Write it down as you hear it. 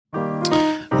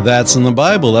That's in the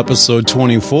Bible, episode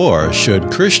 24.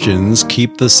 Should Christians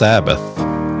keep the Sabbath?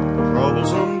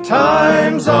 Troublesome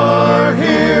times are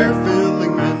here,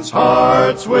 filling men's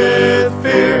hearts with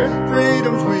fear.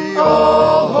 Freedoms we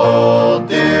all hold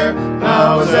dear,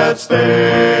 now is at stake.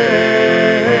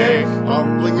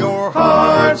 Humbling your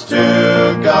hearts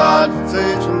to God,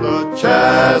 saves from the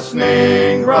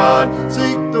chastening rod.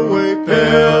 Seek the way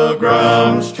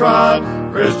pilgrims trod,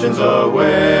 Christians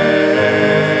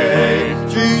away.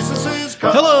 Jesus is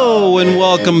coming. Hello and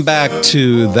welcome back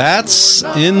to That's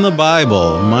in the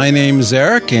Bible. My name's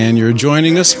Eric and you're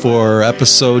joining us for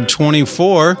episode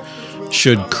 24,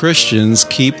 Should Christians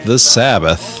Keep the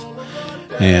Sabbath?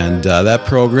 And that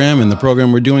program and the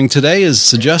program we're doing today is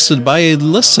suggested by a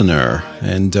listener.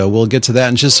 And we'll get to that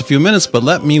in just a few minutes, but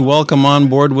let me welcome on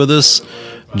board with us,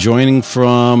 joining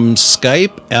from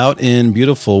Skype out in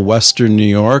beautiful Western New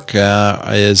York,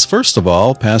 is first of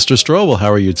all, Pastor Strobel. How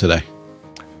are you today?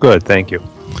 Good, thank you.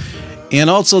 And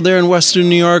also there in Western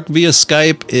New York via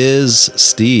Skype is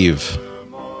Steve.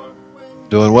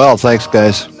 Doing well, thanks,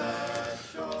 guys.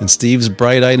 And Steve's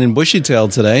bright-eyed and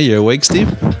bushy-tailed today. You awake,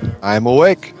 Steve? I'm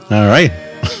awake. All right.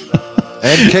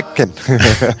 And kicking.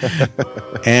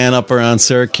 And up around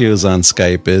Syracuse on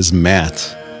Skype is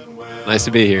Matt. Nice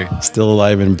to be here. Still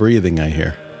alive and breathing, I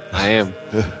hear. I am.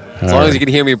 As long as you can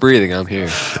hear me breathing, I'm here.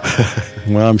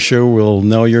 Well, I'm sure we'll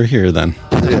know you're here then.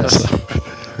 Yes.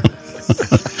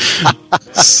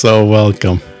 So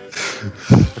welcome.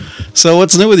 So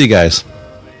what's new with you guys?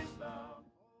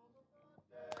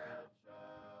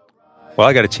 Well,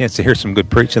 I got a chance to hear some good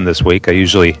preaching this week. I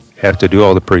usually have to do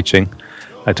all the preaching.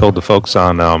 I told the folks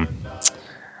on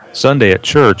Sunday at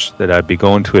church that I'd be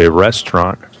going to a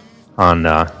restaurant on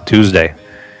Tuesday.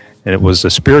 And it was a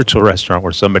spiritual restaurant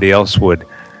where somebody else would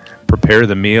prepare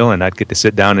the meal and I'd get to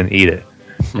sit down and eat it.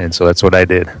 And so that's what I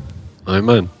did.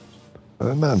 Amen.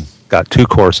 Amen. Got 2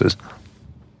 courses.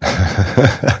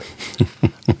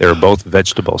 They were both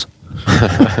vegetables.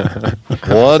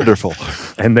 Wonderful.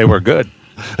 And they were good.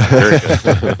 Very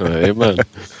good. Amen.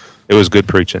 It was good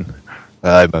preaching.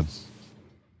 Amen.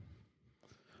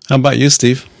 How about you,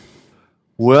 Steve?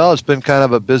 Well, it's been kind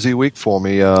of a busy week for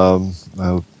me. I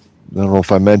don't know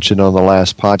if I mentioned on the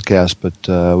last podcast, but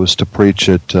I was to preach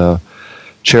at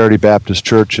Charity Baptist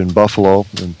Church in Buffalo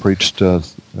and preached,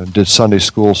 did Sunday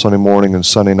school Sunday morning and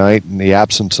Sunday night in the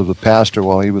absence of the pastor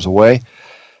while he was away,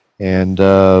 and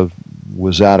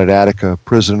was out at Attica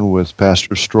Prison with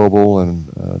Pastor Strobel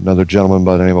and another gentleman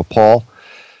by the name of Paul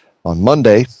on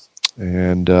Monday,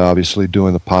 and obviously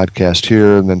doing the podcast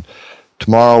here. And then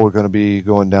tomorrow we're going to be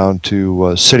going down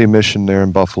to City Mission there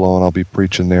in Buffalo, and I'll be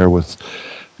preaching there and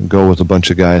go with a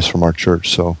bunch of guys from our church.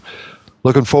 So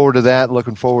looking forward to that,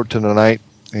 looking forward to tonight,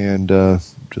 and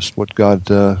just what God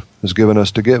has given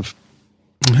us to give.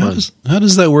 How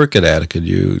does that work at Attica? Do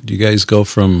you guys go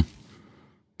from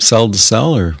cell to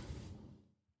cell, or?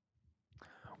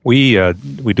 We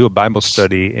do a Bible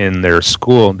study in their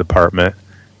school department,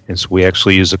 and so we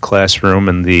actually use a classroom,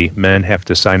 and the men have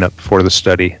to sign up for the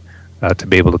study to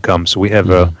be able to come. So we have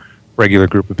a regular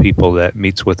group of people that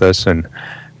meets with us, and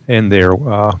they're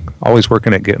always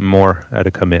working at getting more to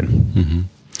come in. Mm-hmm.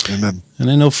 Amen. And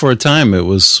I know for a time, it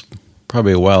was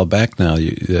probably a while back now,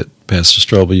 that Pastor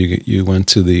Strobel, you went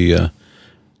to the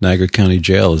Niagara County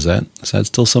Jail. Is that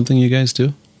still something you guys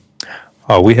do?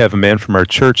 We have a man from our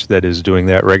church that is doing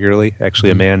that regularly.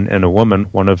 Actually, a man and a woman.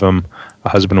 One of them, a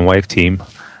husband and wife team.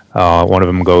 One of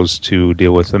them goes to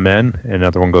deal with the men, and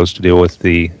another one goes to deal with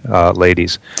the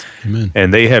ladies. Amen.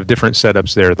 And they have different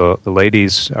setups there. The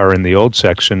ladies are in the old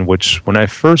section, which when I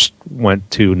first went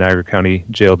to Niagara County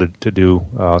Jail to do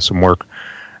some work,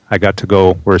 I got to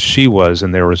go where she was,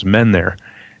 and there was men there.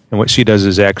 And what she does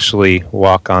is actually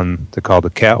walk on, they're called the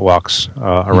catwalks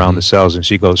around the cells, and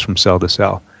she goes from cell to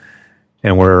cell.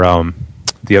 And where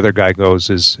the other guy goes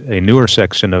is a newer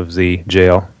section of the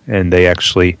jail, and they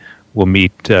actually will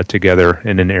meet together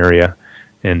in an area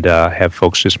and have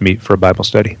folks just meet for a Bible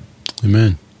study.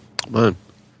 Amen. Amen.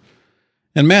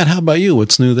 And Matt, how about you?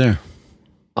 What's new there?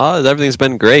 Everything's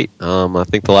been great. I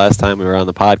think the last time we were on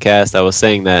the podcast, I was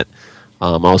saying that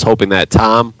I was hoping that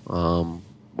Tom,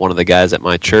 one of the guys at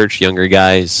my church, younger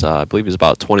guys, I believe he's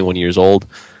about 21 years old,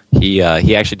 he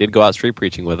actually did go out street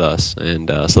preaching with us, and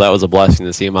so that was a blessing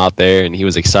to see him out there, and he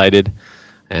was excited,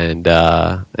 and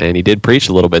he did preach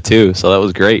a little bit too, so that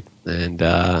was great. And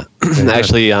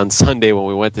actually on Sunday when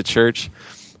we went to church,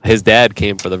 his dad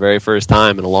came for the very first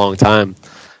time in a long time,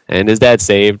 and his dad's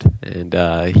saved, and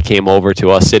he came over to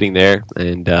us sitting there,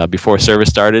 and before service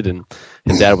started, and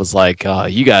his dad was like,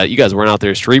 you guys weren't out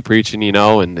there street preaching,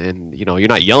 and you're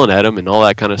not yelling at him and all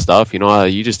that kind of stuff,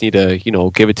 you just need to,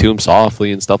 give it to him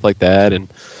softly and stuff like that. And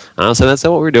I said, that's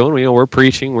not what we're doing. We're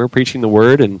preaching the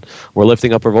word, and we're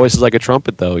lifting up our voices like a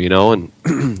trumpet, though, and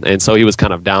and so he was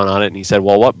kind of down on it, and he said,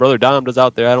 well, what Brother Dom does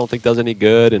out there, I don't think does any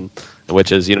good, and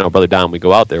which is, Brother Dom we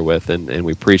go out there with, and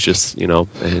we preach this,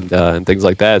 and things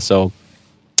like that. So,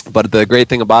 but the great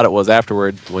thing about it was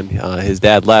afterward, when his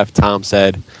dad left, Tom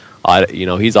said,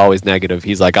 he's always negative.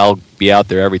 He's like, I'll be out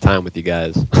there every time with you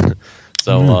guys.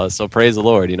 So praise the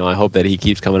Lord. I hope that he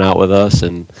keeps coming out with us,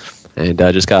 and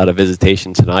just got a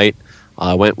visitation tonight.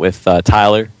 I went with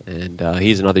Tyler, and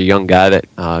he's another young guy that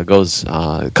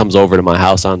comes over to my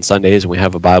house on Sundays, and we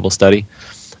have a Bible study.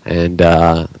 And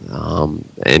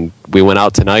we went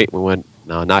out tonight. We went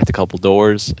knocked a couple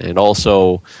doors, and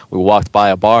also we walked by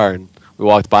a bar, and we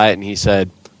walked by it, and he said,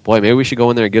 boy, maybe we should go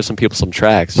in there and give some people some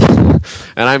tracks. And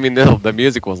I mean, the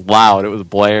music was loud. It was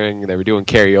blaring. They were doing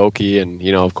karaoke, and,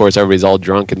 of course, everybody's all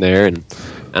drunk in there. And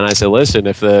I said, listen,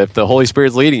 if the Holy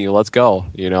Spirit's leading you, let's go,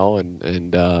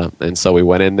 and so we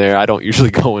went in there. I don't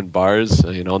usually go in bars,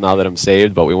 now that I'm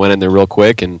saved, but we went in there real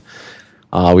quick, and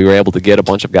we were able to get a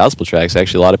bunch of gospel tracks.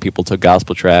 Actually, a lot of people took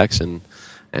gospel tracks, and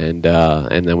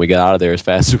then we got out of there as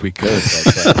fast as we could.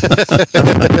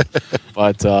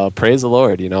 But praise the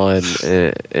Lord,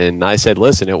 and I said,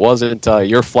 listen, it wasn't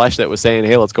your flesh that was saying,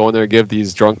 hey, let's go in there and give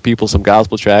these drunk people some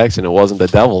gospel tracks, and it wasn't the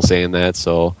devil saying that.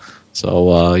 So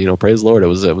praise the Lord. It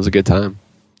was a good time.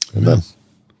 Amen.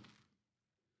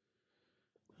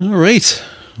 All right.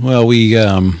 Well, we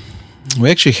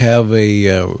actually have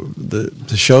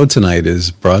the show tonight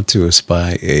is brought to us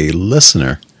by a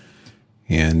listener.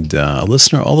 And a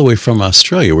listener all the way from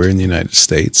Australia. We're in the United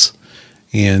States,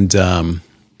 and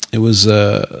it was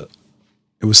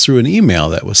through an email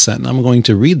that was sent. And I'm going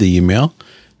to read the email,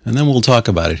 and then we'll talk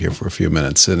about it here for a few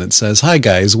minutes. And it says, "Hi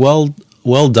guys, well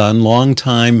done, long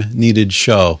time needed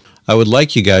show. I would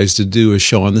like you guys to do a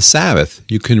show on the Sabbath.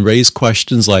 You can raise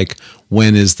questions like,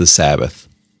 when is the Sabbath?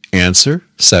 Answer,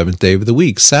 seventh day of the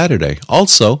week, Saturday.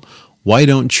 Also, why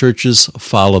don't churches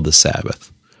follow the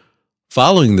Sabbath?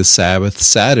 Following the Sabbath,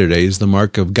 Saturday is the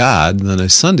mark of God, then a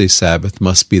Sunday Sabbath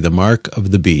must be the mark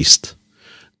of the beast.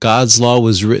 God's law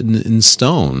was written in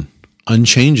stone,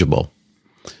 unchangeable.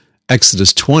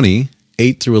 Exodus 20,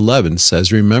 8 through 11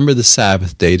 says, remember the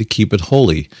Sabbath day to keep it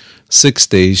holy. 6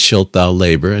 days shalt thou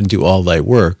labor and do all thy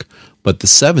work, but the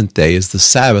seventh day is the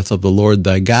Sabbath of the Lord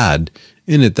thy God.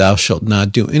 In it thou shalt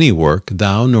not do any work,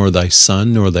 thou, nor thy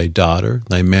son, nor thy daughter,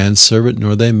 thy manservant,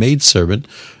 nor thy maidservant,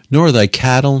 nor thy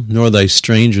cattle, nor thy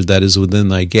stranger that is within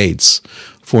thy gates.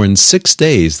 For in 6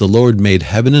 days the Lord made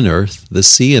heaven and earth, the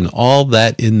sea, and all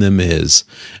that in them is,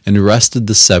 and rested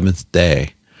the seventh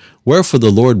day. Wherefore the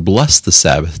Lord blessed the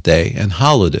Sabbath day and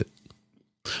hallowed it.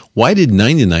 Why did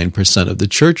 99% of the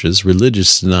churches,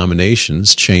 religious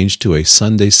denominations, change to a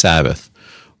Sunday Sabbath?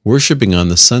 Worshipping on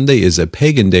the Sunday is a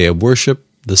pagan day of worship,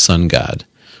 the sun god.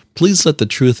 Please let the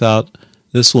truth out.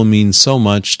 This will mean so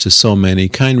much to so many.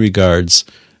 Kind regards,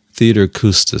 Theodore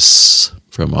Custis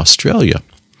from Australia.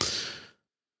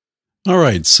 All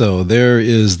right, so there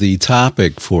is the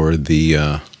topic for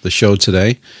the show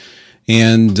today.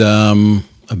 And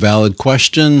a valid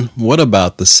question, what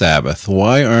about the Sabbath?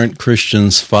 Why aren't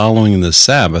Christians following the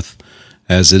Sabbath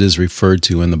as it is referred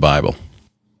to in the Bible?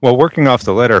 Well, working off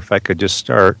the letter, if I could just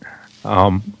start,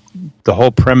 the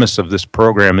whole premise of this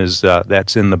program is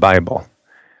that's in the Bible.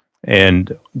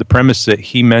 And the premise that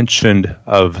he mentioned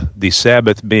of the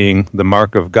Sabbath being the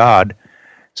mark of God,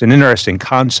 it's an interesting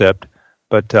concept,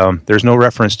 but there's no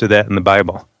reference to that in the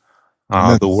Bible.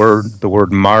 The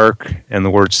word mark and the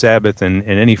word Sabbath in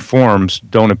any forms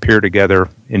don't appear together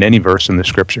in any verse in the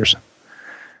Scriptures.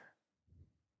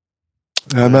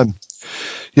 Amen.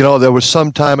 There was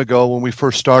some time ago when we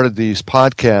first started these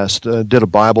podcasts, did a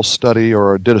Bible study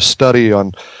or did a study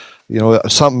on,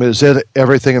 something, is it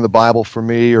everything in the Bible for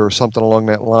me or something along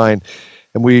that line.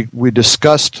 And we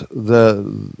discussed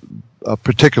a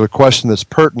particular question that's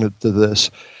pertinent to this.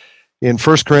 In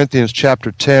 1 Corinthians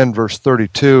chapter 10, verse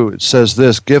 32, it says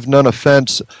this, give none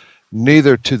offense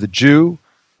neither to the Jew,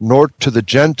 nor to the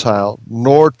Gentile,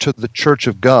 nor to the church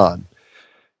of God.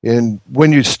 And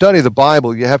when you study the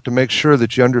Bible, you have to make sure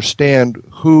that you understand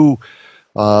who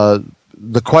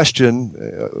the question,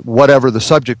 whatever the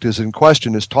subject is in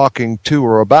question, is talking to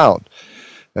or about.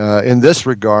 In this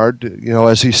regard,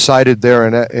 as he cited there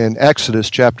in Exodus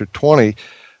chapter 20,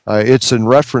 it's in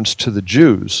reference to the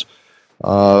Jews.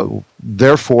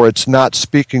 Therefore, it's not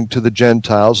speaking to the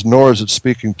Gentiles, nor is it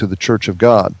speaking to the church of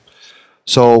God.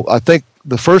 So I think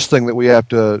the first thing that we have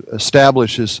to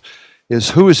establish is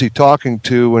who is he talking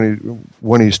to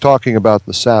when he's talking about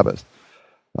the Sabbath.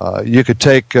 You could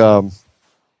take, we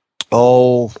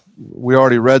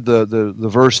already read the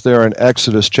verse there in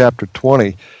Exodus chapter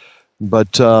 20,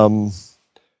 but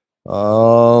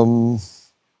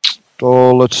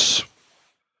let's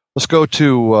go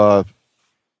to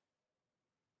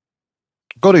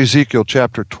Ezekiel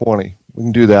chapter 20. We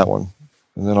can do that one,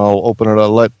 and then I'll open it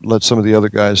up. Let some of the other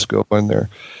guys go in there.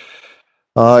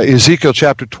 Ezekiel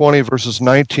chapter 20, verses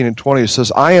 19 and 20, it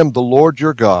says, I am the Lord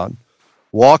your God.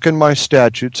 Walk in my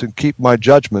statutes and keep my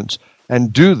judgments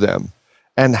and do them,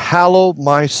 and hallow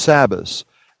my Sabbaths,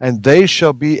 and they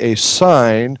shall be a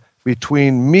sign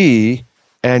between me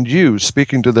and you,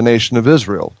 speaking to the nation of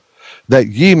Israel, that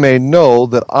ye may know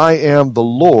that I am the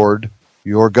Lord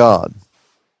your God.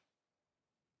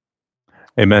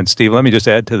 Amen. Steve, let me just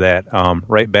add to that.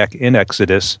 Right back in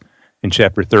Exodus, in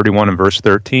chapter 31 and verse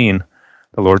 13,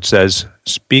 the Lord says,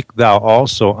 Speak thou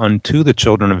also unto the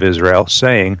children of Israel,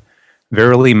 saying,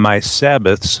 Verily my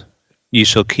Sabbaths ye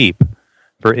shall keep,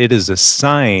 for it is a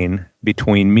sign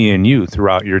between me and you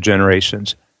throughout your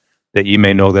generations, that ye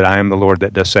may know that I am the Lord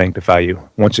that does sanctify you.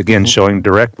 Once again, showing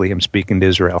directly him speaking to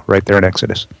Israel, right there in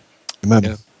Exodus. Amen.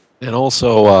 Yeah. And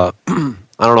also, I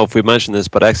don't know if we mentioned this,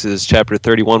 but Exodus chapter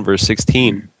 31, verse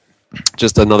 16,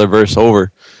 just another verse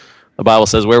over, the Bible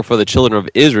says, Wherefore the children of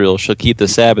Israel shall keep the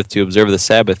Sabbath to observe the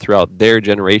Sabbath throughout their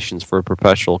generations for a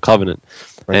perpetual covenant.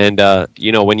 Right. And,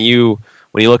 when you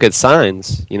look at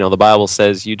signs, the Bible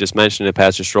says, you just mentioned it,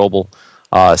 Pastor Strobel,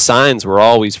 signs were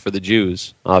always for the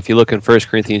Jews. If you look in 1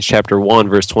 Corinthians chapter 1,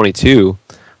 verse 22,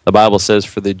 the Bible says,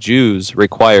 For the Jews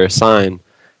require a sign,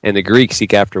 and the Greeks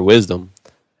seek after wisdom.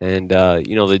 And,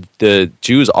 the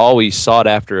Jews always sought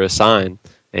after a sign.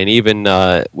 And even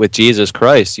with Jesus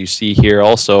Christ, you see here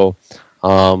also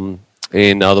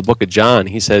in the book of John,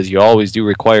 he says, you always do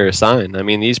require a sign. I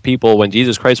mean, these people, when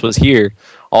Jesus Christ was here,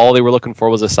 all they were looking for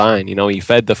was a sign. He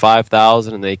fed the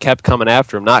 5,000, and they kept coming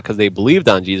after him, not because they believed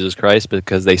on Jesus Christ, but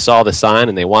because they saw the sign,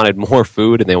 and they wanted more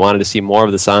food, and they wanted to see more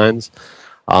of the signs.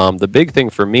 The big thing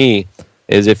for me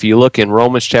is if you look in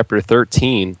Romans chapter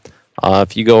 13,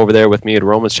 if you go over there with me at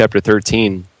Romans chapter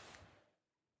 13,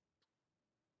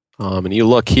 and you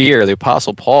look here, the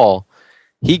Apostle Paul,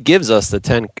 he gives us the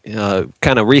 10,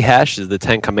 kind of rehashes the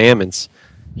 10 Commandments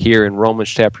here in Romans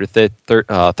chapter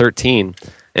 13.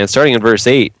 And starting in verse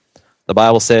 8, the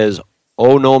Bible says,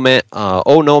 owe no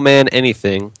man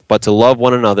anything but to love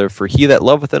one another, for he that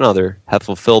loveth another hath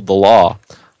fulfilled the law.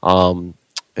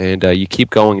 And you keep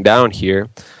going down here.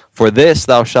 For this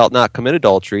thou shalt not commit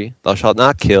adultery, thou shalt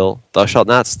not kill, thou shalt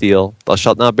not steal, thou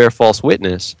shalt not bear false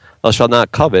witness, thou shalt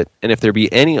not covet, and if there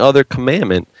be any other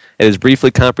commandment, it is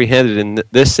briefly comprehended in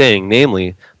this saying,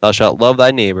 namely, thou shalt love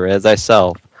thy neighbor as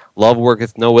thyself. Love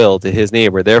worketh no ill to his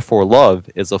neighbor, therefore love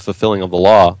is the fulfilling of the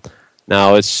law.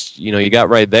 Now it's you got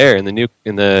right there in the New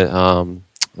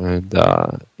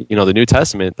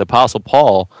Testament, the Apostle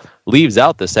Paul leaves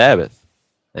out the Sabbath.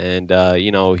 And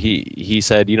he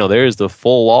said, there's the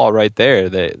full law right there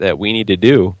that we need to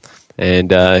do. And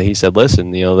he said,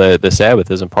 listen, the Sabbath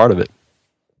isn't part of it.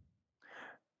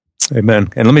 Amen.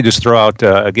 And let me just throw out,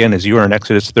 again, as you were in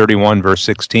Exodus 31, verse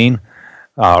 16,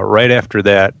 right after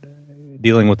that,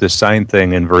 dealing with this sign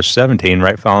thing in verse 17,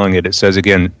 right following it, it says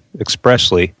again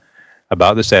expressly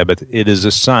about the Sabbath, it is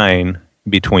a sign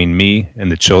between me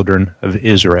and the children of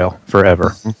Israel forever.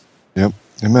 Mm-hmm. Yep.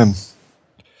 Amen.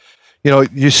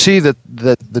 You see that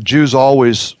the Jews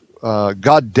always,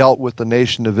 God dealt with the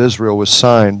nation of Israel with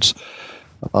signs.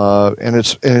 And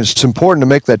it's important to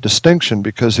make that distinction,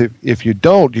 because if you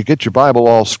don't, you get your Bible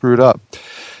all screwed up.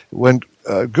 When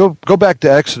go back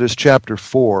to Exodus chapter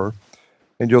 4,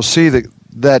 and you'll see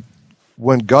that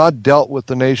when God dealt with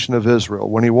the nation of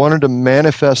Israel, when he wanted to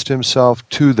manifest himself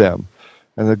to them,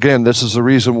 and again, this is the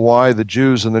reason why the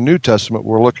Jews in the New Testament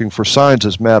were looking for signs,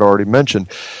 as Matt already mentioned,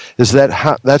 is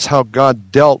that's how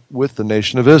God dealt with the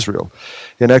nation of Israel.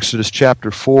 In Exodus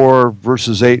chapter 4,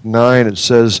 verses 8 and 9, it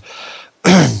says,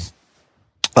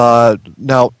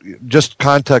 now, just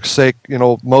context sake,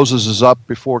 Moses is up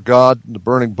before God in the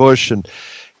burning bush,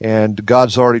 and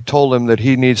God's already told him that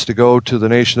he needs to go to the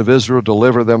nation of Israel,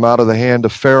 deliver them out of the hand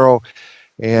of Pharaoh.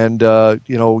 And,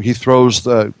 he throws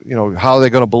how are they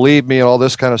going to believe me and all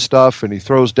this kind of stuff. And he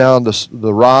throws down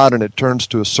the rod, and it turns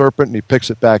to a serpent, and he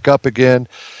picks it back up again.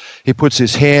 He puts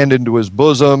his hand into his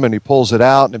bosom, and he pulls it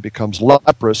out, and it becomes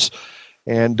leprous.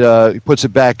 And he puts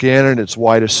it back in, and it's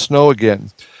white as snow again.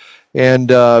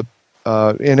 And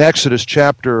in Exodus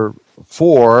chapter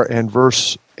 4 and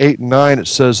verse 8 and 9, it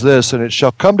says this, And it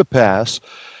shall come to pass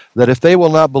that if they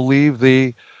will not believe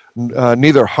thee,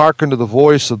 neither hearken to the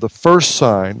voice of the first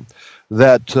sign,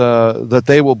 that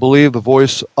they will believe the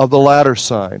voice of the latter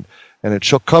sign. And it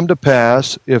shall come to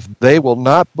pass, if they will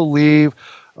not believe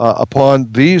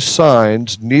upon these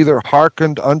signs, neither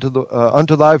hearkened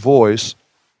unto thy voice,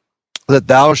 that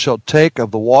thou shalt take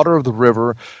of the water of the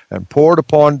river and pour it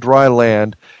upon dry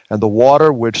land, and the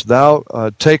water which thou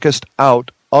takest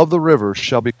out of the river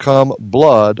shall become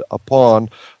blood upon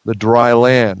the dry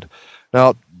land.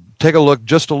 Now, take a look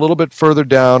just a little bit further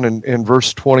down in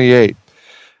verse 28.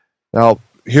 Now,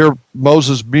 here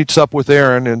Moses meets up with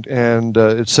Aaron, and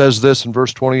it says this in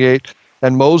verse 28,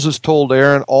 "And Moses told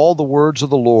Aaron all the words of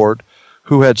the Lord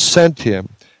who had sent him,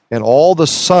 and all the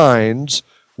signs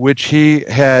which he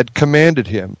had commanded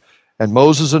him. And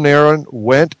Moses and Aaron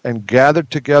went and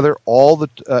gathered together all the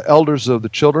elders of the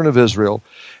children of Israel.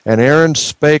 And Aaron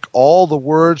spake all the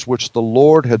words which the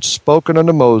Lord had spoken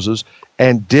unto Moses,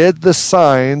 and did the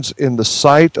signs in the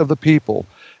sight of the people.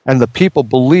 And the people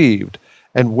believed.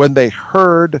 And when they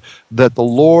heard that the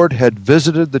Lord had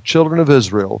visited the children of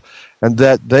Israel, and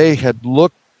that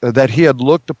he had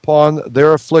looked upon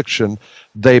their affliction,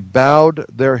 they bowed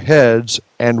their heads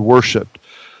and worshipped."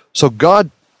 So God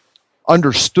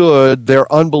understood their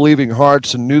unbelieving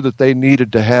hearts and knew that they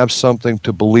needed to have something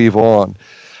to believe on.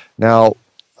 Now,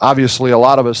 obviously, a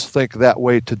lot of us think that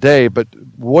way today, but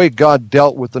the way God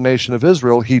dealt with the nation of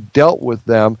Israel, he dealt with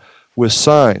them with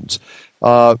signs.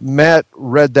 Matt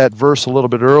read that verse a little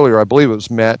bit earlier, I believe it was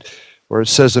Matt, where it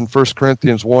says in 1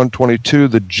 Corinthians 1:22,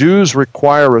 "The Jews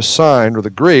require a sign," or the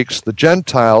Greeks, "the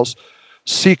Gentiles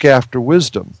seek after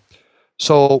wisdom."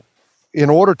 So, in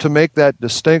order to make that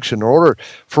distinction, in order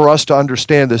for us to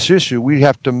understand this issue, we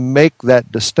have to make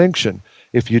that distinction.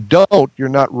 If you don't, you're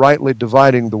not rightly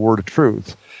dividing the word of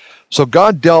truth. So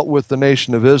God dealt with the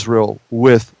nation of Israel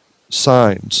with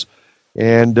signs.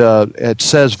 And it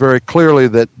says very clearly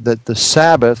that the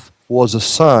Sabbath was a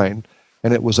sign,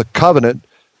 and it was a covenant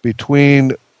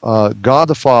between God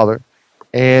the Father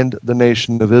and the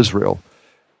nation of Israel.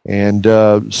 And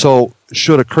so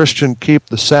should a Christian keep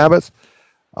the Sabbath?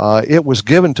 It was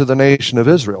given to the nation of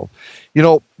Israel. You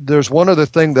know, there's one other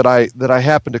thing that I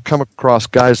happened to come across,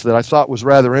 guys, that I thought was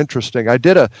rather interesting. I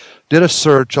did a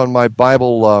search on my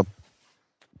Bible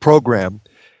program,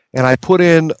 and I put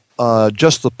in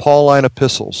just the Pauline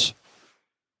epistles,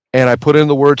 and I put in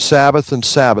the word Sabbath and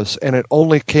Sabbaths, and it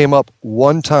only came up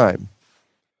one time.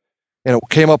 And it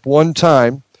came up one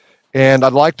time, and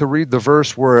I'd like to read the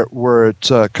verse where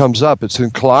it comes up. It's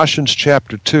in Colossians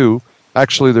chapter 2.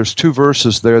 Actually, there's two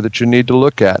verses there that you need to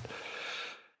look at.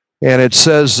 And it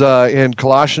says in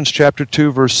Colossians chapter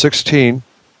 2, verse 16,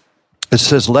 it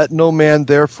says, "Let no man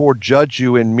therefore judge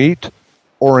you in meat,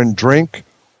 or in drink,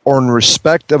 or in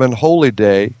respect of an holy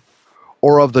day,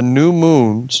 or of the new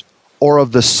moons, or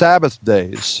of the Sabbath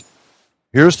days."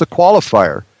 Here's the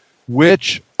qualifier,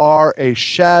 "which are a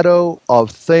shadow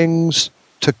of things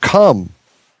to come,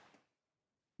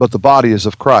 but the body is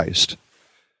of Christ."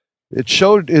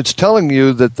 It's telling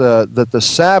you that the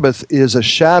Sabbath is a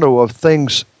shadow of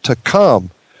things to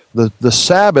come. The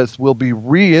Sabbath will be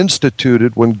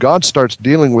reinstituted when God starts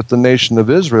dealing with the nation of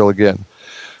Israel again.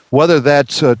 Whether that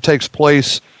takes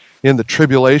place in the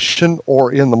tribulation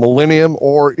or in the millennium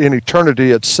or in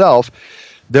eternity itself,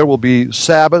 there will be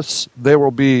Sabbaths, there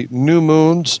will be new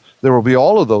moons, there will be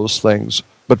all of those things.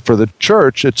 But for the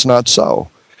church, it's not so.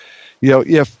 You know,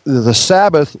 if the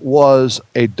Sabbath was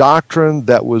a doctrine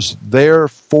that was there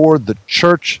for the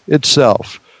church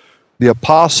itself, the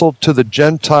apostle to the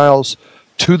Gentiles,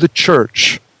 to the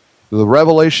church, the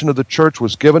revelation of the church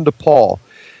was given to Paul.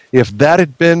 If that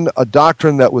had been a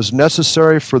doctrine that was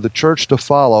necessary for the church to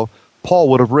follow, Paul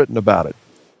would have written about it.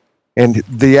 And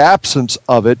the absence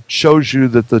of it shows you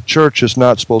that the church is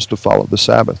not supposed to follow the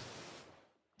Sabbath.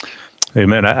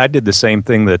 Amen. I did the same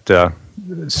thing that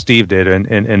Steve did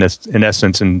in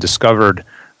essence, and discovered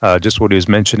just what he was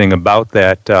mentioning about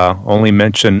that only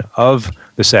mention of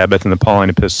the Sabbath in the Pauline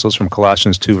epistles from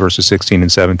Colossians 2, verses 16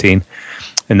 and 17.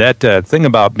 And that thing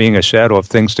about being a shadow of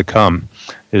things to come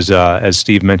is, as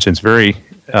Steve mentions, very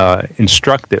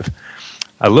instructive.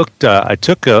 I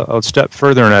took a step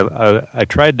further, and I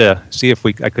tried to see if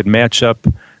I could match up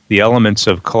the elements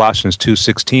of Colossians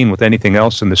 2:16 with anything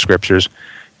else in the Scriptures.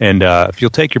 And if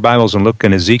you'll take your Bibles and look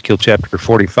in Ezekiel chapter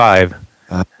 45,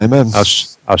 Amen.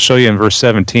 I'll show you in verse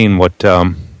 17 what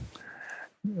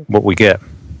we get.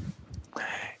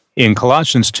 In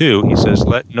Colossians 2, he says,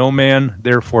 "Let no man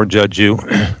therefore judge you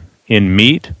in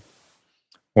meat,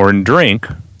 or in drink,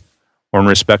 or in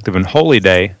respect of an holy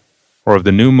day, or of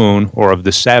the new moon, or of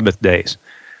the Sabbath days."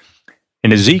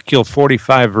 In Ezekiel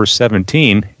 45, verse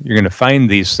 17, you're going to find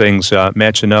these things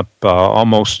matching up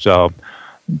almost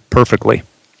perfectly.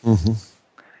 Mm-hmm.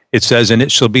 It says, "And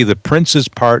it shall be the prince's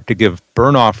part to give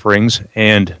burnt offerings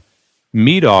and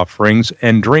meat offerings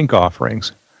and drink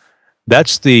offerings."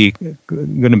 That's going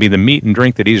to be the meat and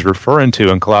drink that he's referring to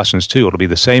in Colossians 2. It'll be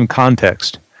the same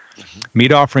context. Mm-hmm.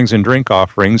 Meat offerings and drink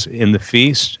offerings in the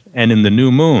feast and in the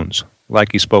new moons,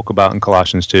 like he spoke about in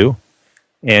Colossians 2,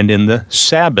 and in the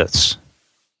Sabbaths.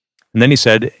 And then he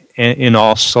said, in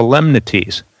all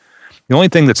solemnities. The only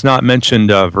thing that's not mentioned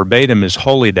verbatim is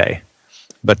Holy Day.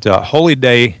 But Holy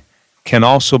Day can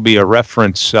also be a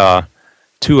reference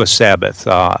to a Sabbath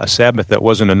that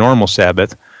wasn't a normal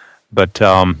Sabbath, but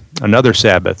another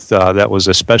Sabbath that was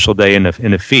a special day in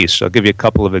a feast. I'll give you a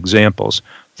couple of examples.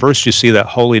 First, you see that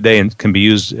Holy Day can be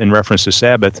used in reference to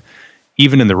Sabbath,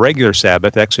 even in the regular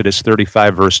Sabbath, Exodus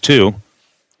 35, verse 2.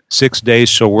 6 days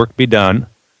shall work be done,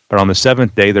 but on the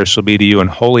seventh day there shall be to you an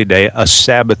holy day, a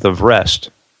Sabbath of rest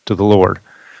to the Lord.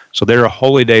 So there are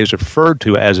holy days referred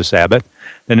to as a Sabbath.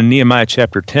 Then in Nehemiah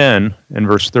chapter 10 and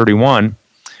verse 31,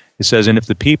 it says, "And if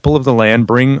the people of the land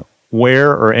bring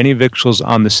ware or any victuals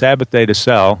on the Sabbath day to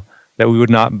sell, that we would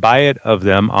not buy it of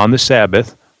them on the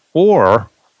Sabbath or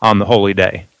on the holy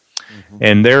day." Mm-hmm.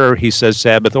 And there he says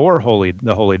Sabbath or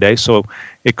the holy day, so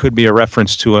it could be a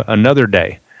reference to another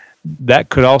day. That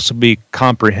could also be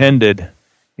comprehended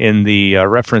in the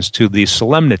reference to the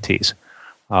solemnities.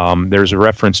 There's a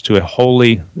reference to a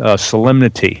holy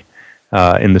solemnity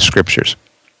in the Scriptures.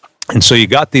 And so you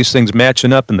got these things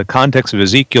matching up in the context of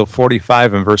Ezekiel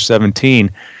 45 and verse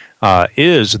 17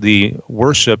 is the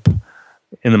worship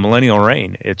in the millennial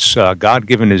reign. It's God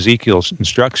given Ezekiel's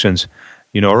instructions.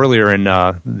 You know, earlier in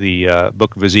the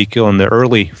book of Ezekiel in the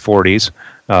early 40s,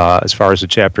 as far as the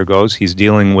chapter goes, he's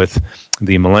dealing with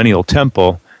the millennial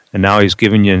temple, and now he's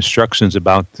giving you instructions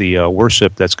about the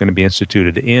worship that's going to be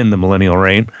instituted in the millennial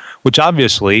reign, which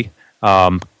obviously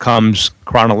comes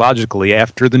chronologically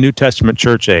after the New Testament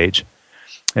church age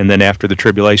and then after the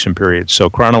tribulation period. So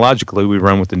chronologically, we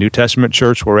run with the New Testament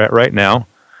church we're at right now.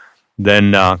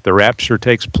 Then the rapture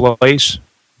takes place,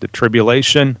 the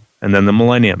tribulation, and then the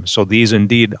millennium. So these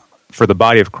indeed, for the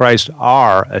body of Christ,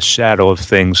 are a shadow of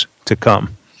things to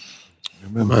come.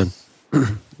 Amen.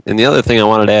 And the other thing I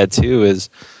wanted to add too is,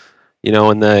 you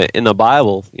know, in the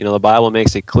Bible, you know, the Bible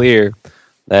makes it clear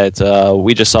that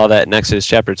we just saw that in Exodus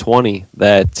chapter 20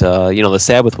 that you know, the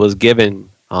Sabbath was given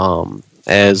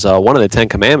as one of the 10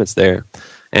 commandments there.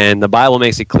 And the Bible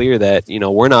makes it clear that, you know,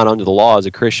 we're not under the law as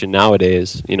a Christian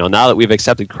nowadays. You know, now that we've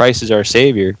accepted Christ as our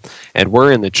Savior and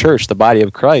we're in the church, the body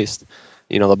of Christ,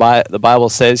 you know, the Bible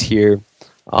says here,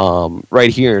 right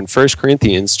here in 1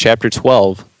 Corinthians chapter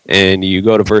 12, and you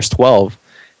go to verse 12,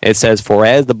 it says, "For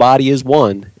as the body is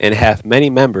one, and hath many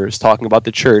members," talking about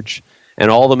the church,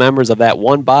 "and all the members of that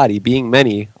one body, being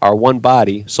many, are one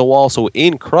body, so also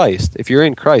in Christ," if you're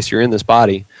in Christ, you're in this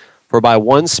body, "for by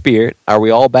one Spirit are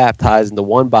we all baptized into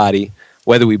one body,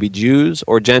 whether we be Jews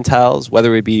or Gentiles,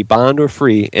 whether we be bond or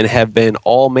free, and have been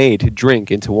all made to drink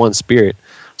into one Spirit."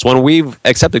 So when we've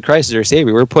accepted Christ as our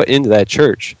Savior, we're put into that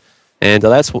church. And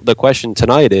that's the question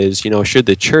tonight is, you know, should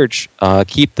the church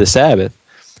keep the Sabbath?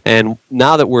 And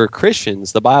now that we're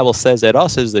Christians, the Bible says that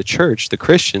us as the church, the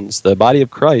Christians, the body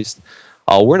of Christ,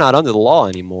 we're not under the law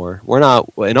anymore. We're not.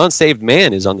 An unsaved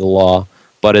man is under the law,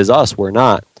 but as us, we're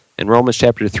not. In Romans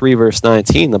chapter 3, verse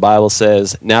 19, the Bible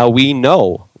says, "Now we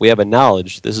know," we have a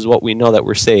knowledge, this is what we know that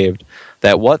we're saved,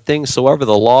 "that what things soever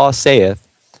the law saith,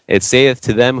 it saith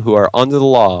to them who are under the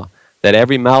law, that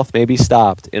every mouth may be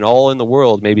stopped, and all in the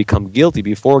world may become guilty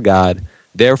before God.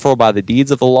 Therefore, by the deeds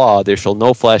of the law, there shall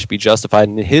no flesh be justified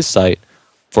in his sight,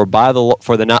 for by the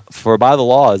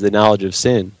law is the knowledge of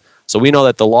sin." So we know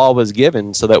that the law was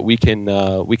given so that we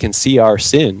can see our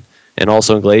sin. And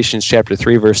also in Galatians chapter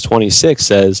 3, verse 26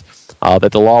 says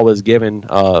that the law was given,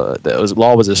 the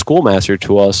law was a schoolmaster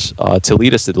to us to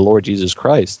lead us to the Lord Jesus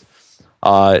Christ.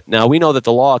 Now we know that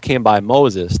the law came by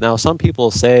Moses. Now some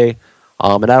people say,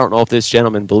 and I don't know if this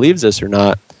gentleman believes this or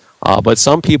not, but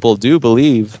some people do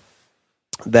believe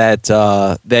that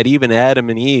even Adam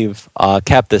and Eve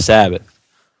kept the Sabbath.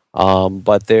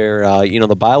 But they're, you know,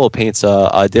 the Bible paints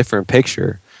a different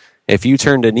picture. If you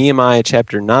turn to Nehemiah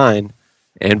chapter 9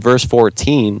 and verse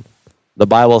 14, the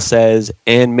Bible says,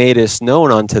 "And madest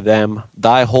known unto them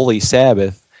thy holy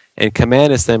Sabbath, and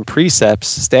commandest them precepts,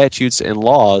 statutes, and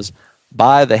laws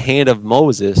by the hand of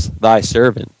Moses thy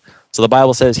servant." So the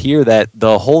Bible says here that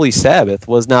the holy Sabbath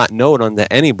was not known unto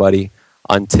anybody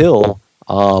until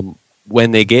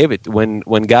when they gave it,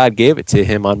 when God gave it to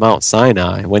him on Mount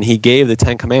Sinai, when he gave the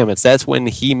 10 Commandments. That's when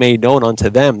he made known unto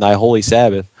them thy holy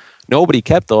Sabbath. nobody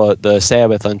kept the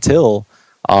Sabbath until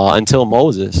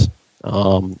Moses.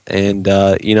 And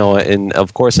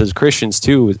of course, as Christians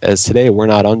too, as today, we're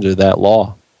not under that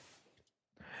law.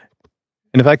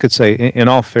 And if I could say, in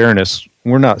all fairness,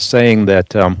 we're not saying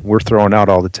that we're throwing out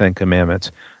all the Ten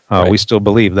Commandments. Right. We still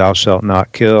believe, thou shalt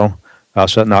not kill, thou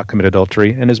shalt not commit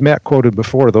adultery. And as Matt quoted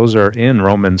before, those are in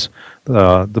Romans,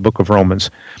 the book of Romans.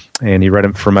 And he read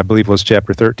them from, I believe, was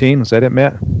chapter 13. Was that it,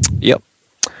 Matt? Yep.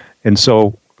 And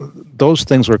so those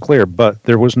things were clear, but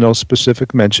there was no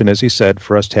specific mention, as he said,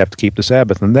 for us to have to keep the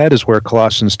Sabbath. And that is where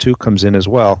Colossians 2 comes in as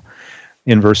well,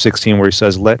 in verse 16, where he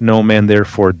says, let no man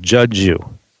therefore judge you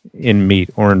in meat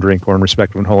or in drink or in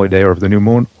respect of an holy day or of the new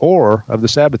moon or of the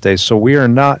Sabbath days. So we are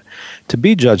not to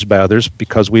be judged by others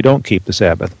because we don't keep the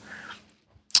Sabbath.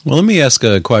 Well, let me ask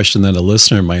a question that a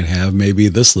listener might have, maybe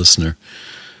this listener.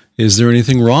 Is there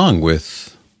anything wrong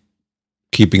with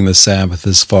keeping the Sabbath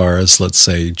as far as, let's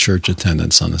say, church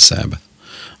attendance on the Sabbath,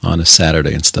 on a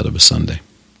Saturday instead of a Sunday?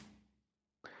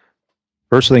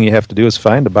 First thing you have to do is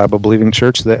find a Bible-believing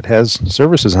church that has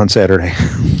services on Saturday.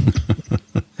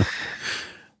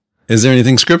 Is there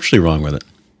anything scripturally wrong with it?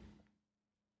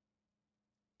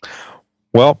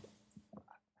 Well,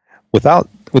 without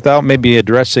maybe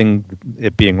addressing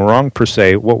it being wrong per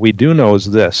se, what we do know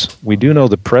is this. We do know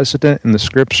the precedent in the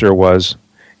Scripture was,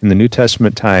 in the New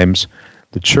Testament times,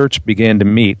 the church began to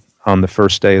meet on the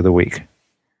first day of the week.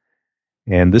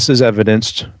 And this is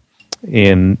evidenced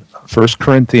in 1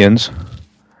 Corinthians,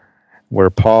 where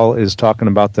Paul is talking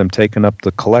about them taking up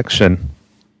the collection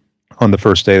on the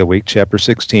first day of the week, chapter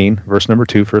 16, verse number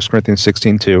 2, 1 Corinthians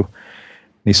 16:2.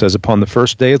 He says, upon the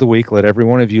first day of the week, let every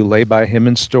one of you lay by him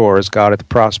in store as God hath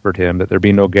prospered him, that there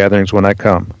be no gatherings when I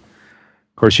come.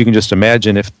 Of course, you can just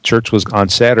imagine if church was on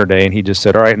Saturday and he just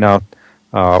said, all right, now,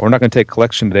 we're not going to take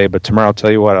collection today, but tomorrow I'll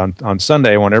tell you what, on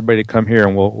Sunday I want everybody to come here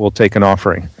and we'll take an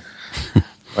offering.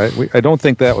 Right? I don't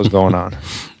think that was going on.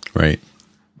 Right.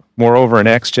 Moreover, in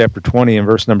Acts chapter 20 and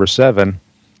verse number 7,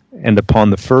 and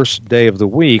upon the first day of the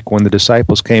week, when the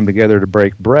disciples came together to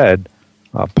break bread,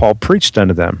 Paul preached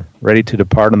unto them, ready to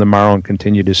depart on the morrow and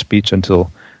continued his speech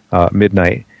until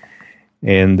midnight.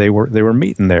 And they were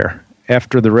meeting there.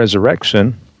 After the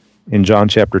resurrection, in John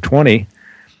chapter 20,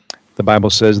 the Bible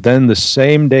says, then the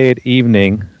same day at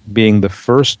evening, being the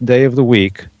first day of the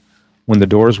week, when the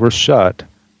doors were shut,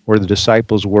 where the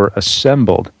disciples were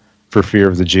assembled for fear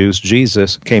of the Jews,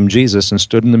 came Jesus and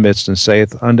stood in the midst and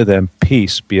saith unto them,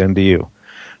 peace be unto you.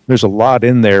 There's a lot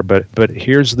in there, but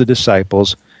here's the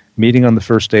disciples meeting on the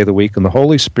first day of the week, and the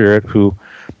Holy Spirit, who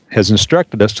has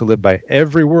instructed us to live by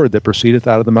every word that proceedeth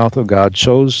out of the mouth of God,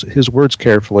 chose his words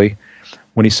carefully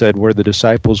when he said where the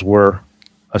disciples were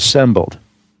assembled.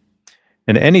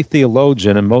 And any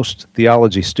theologian and most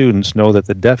theology students know that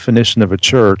the definition of a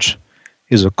church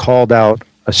is a called out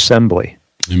assembly.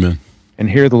 Amen. And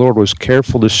here the Lord was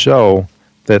careful to show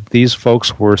that these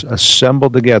folks were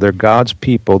assembled together, God's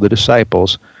people, the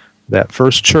disciples, that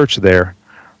first church there,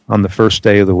 on the first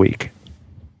day of the week.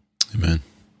 Amen.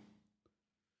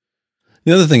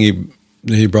 The other thing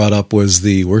he brought up was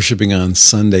the worshiping on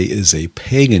Sunday is a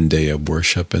pagan day of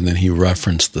worship, and then he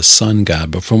referenced the sun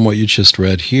god. But from what you just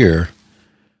read here,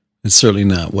 it's certainly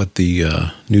not what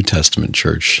the New Testament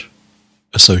church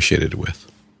associated with.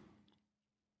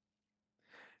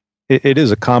 It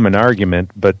is a common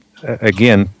argument, but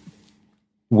again,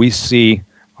 we see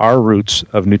our roots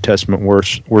of New Testament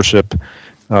worship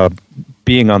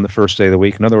being on the first day of the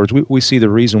week. In other words, we see the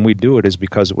reason we do it is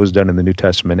because it was done in the New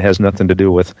Testament. It has nothing to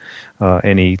do with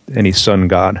any sun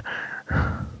god.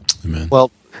 Amen. Well,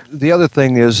 the other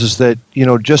thing is that,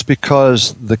 just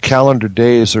because the calendar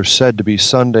days are said to be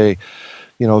Sunday,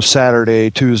 Saturday,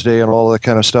 Tuesday, and all that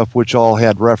kind of stuff, which all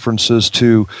had references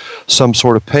to some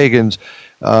sort of pagans,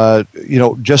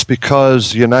 just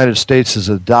because the United States has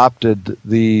adopted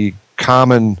the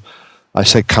common, I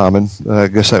say common, I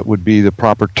guess that would be the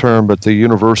proper term, but the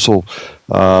universal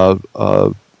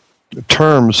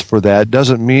terms for that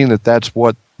doesn't mean that that's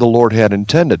what the Lord had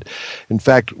intended. In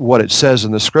fact, what it says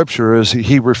in the Scripture is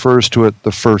he refers to it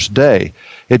the first day.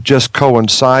 It just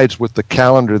coincides with the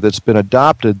calendar that's been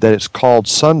adopted that it's called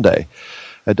Sunday.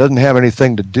 It doesn't have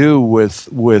anything to do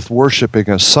with worshiping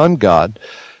a sun god.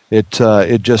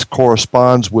 It just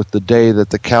corresponds with the day that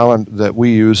the calendar that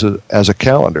we use as a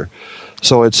calendar.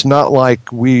 So it's not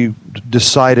like we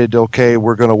decided, okay,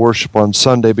 we're going to worship on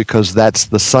Sunday because that's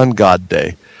the sun god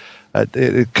day.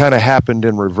 It kind of happened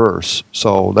in reverse.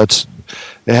 So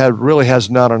really has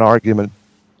not an argument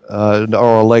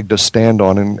or a leg to stand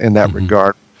on in that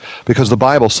regard, because the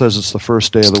Bible says it's the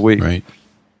first day of the week, right?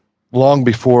 Long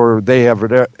before they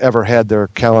ever had their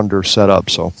calendar set up.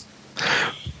 So.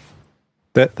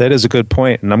 That is a good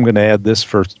point, and I'm going to add this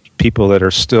for people that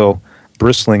are still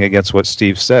bristling against what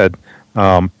Steve said.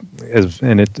 Even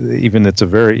though it's a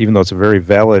very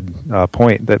valid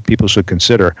point that people should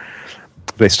consider,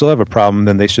 if they still have a problem,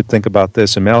 then they should think about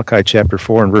this. In Malachi chapter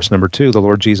 4 and verse number 2, the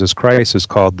Lord Jesus Christ is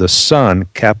called the Son,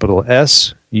 capital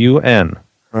S-U-N,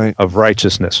 Right. of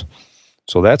righteousness.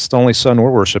 So that's the only Son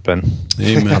we're worshiping.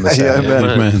 Amen. On the Sabbath,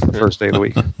 Amen. the first day of the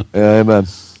week. Yeah, amen.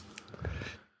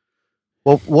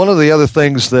 Well, one of the other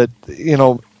things that,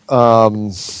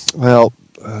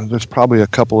 there's probably a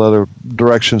couple other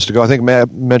directions to go. I think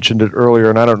Matt mentioned it earlier,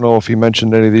 and I don't know if he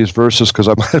mentioned any of these verses because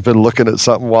I might have been looking at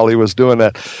something while he was doing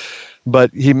that.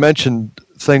 But he mentioned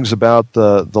things about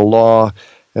the law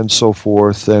and so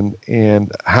forth,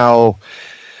 and how,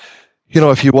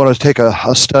 if you want to take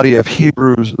a study of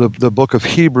Hebrews, the book of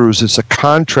Hebrews, it's a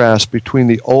contrast between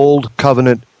the Old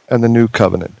Covenant and the New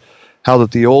Covenant. How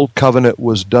that the Old Covenant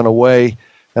was done away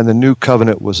and the New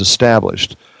Covenant was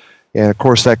established. And, of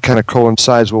course, that kind of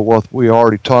coincides with what we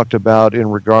already talked about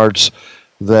in regards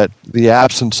that the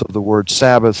absence of the word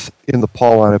Sabbath in the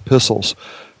Pauline epistles,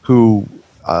 who,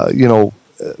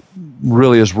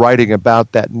 really is writing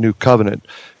about that new covenant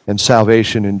and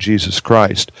salvation in Jesus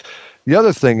Christ. The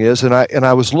other thing is, and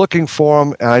I was looking for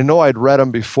them, and I know I'd read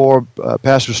them before.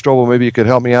 Pastor Strobel, maybe you could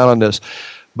help me out on this.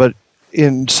 But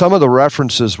in some of the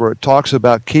references where it talks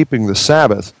about keeping the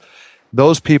Sabbath,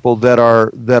 those people that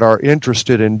are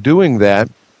interested in doing that,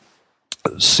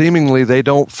 seemingly they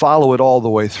don't follow it all the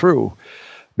way through,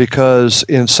 because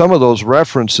in some of those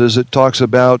references it talks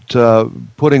about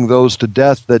putting those to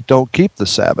death that don't keep the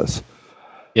Sabbath.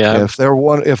 Yeah. If they're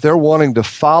wanting to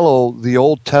follow the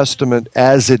Old Testament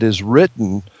as it is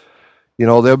written,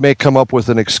 they may come up with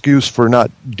an excuse for not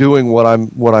doing what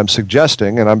I'm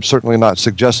suggesting, and I'm certainly not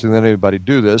suggesting that anybody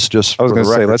do this. Just I was going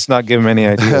to say, let's not give them any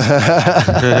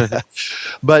ideas.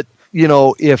 But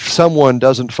if someone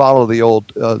doesn't follow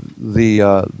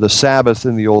the Sabbath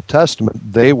in the Old Testament,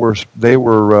 they were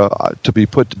to be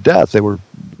put to death. They were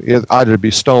either to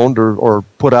be stoned or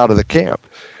put out of the camp.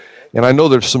 And I know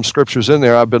there's some scriptures in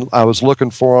there. I was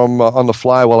looking for them on the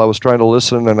fly while I was trying to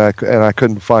listen, and I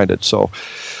couldn't find it. So.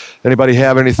 Anybody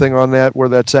have anything on that, where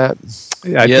that's at?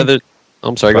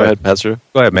 I'm sorry, go ahead, Pastor.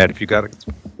 Go ahead, Matt, if you got it.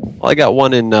 Well, I got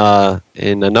one in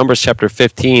Numbers chapter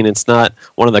 15. It's not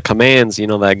one of the commands,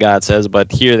 that God says,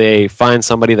 but here they find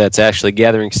somebody that's actually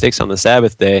gathering sticks on the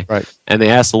Sabbath day, right, and they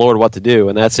ask the Lord what to do,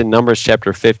 and that's in Numbers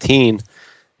chapter 15.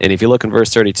 And if you look in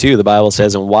verse 32, the Bible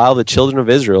says, "And while the children of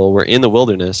Israel were in the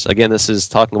wilderness," again, this is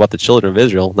talking about the children of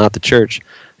Israel, not the church,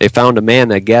 "they found a man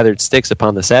that gathered sticks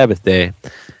upon the Sabbath day.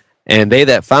 And they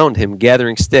that found him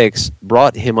gathering sticks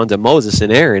brought him unto Moses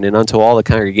and Aaron and unto all the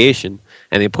congregation.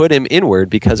 And they put him inward,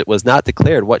 because it was not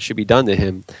declared what should be done to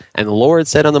him. And the Lord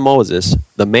said unto Moses,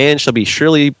 The man shall be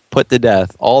surely put to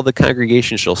death. All the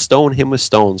congregation shall stone him with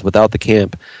stones without the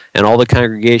camp. And all the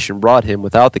congregation brought him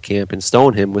without the camp and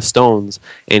stoned him with stones.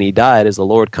 And he died as the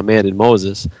Lord commanded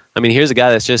Moses." I mean, here's a guy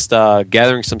that's just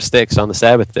gathering some sticks on the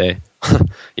Sabbath day.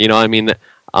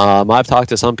 I've talked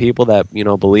to some people that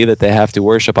believe that they have to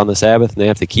worship on the Sabbath and they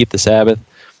have to keep the Sabbath,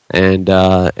 and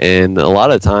a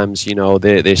lot of times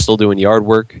they're still doing yard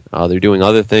work. They're doing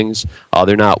other things.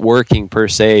 They're not working per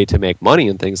se to make money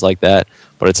and things like that.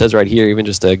 But it says right here, even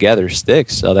just to gather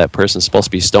sticks, that person's supposed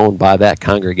to be stoned by that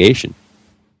congregation.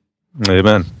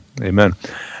 Amen. Amen.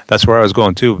 That's where I was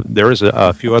going too. There is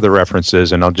a few other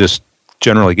references, and I'll just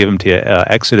generally give them to you.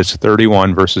 Exodus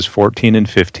 31 verses 14 and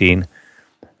 15.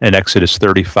 And Exodus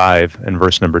 35 and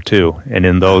verse number 2. And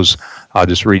in those, I'll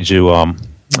just read you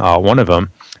one of them,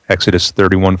 Exodus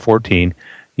 31:14.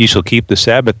 "Ye shall keep the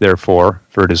Sabbath, therefore,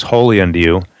 for it is holy unto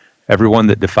you. Everyone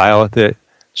that defileth it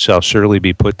shall surely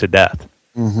be put to death.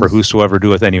 Mm-hmm. For whosoever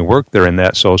doeth any work therein,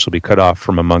 that soul shall be cut off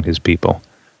from among his people."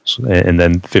 So, and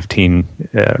then 15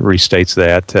 restates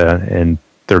that, and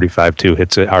 35:2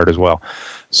 hits it hard as well.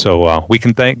 So we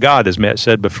can thank God, as Matt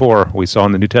said before, we saw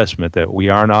in the New Testament, that we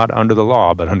are not under the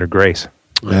law, but under grace.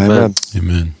 Amen.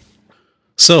 Amen.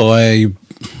 So I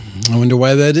wonder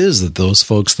why that is, that those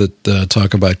folks that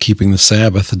talk about keeping the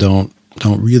Sabbath don't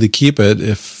really keep it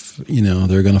if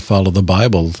they're going to follow the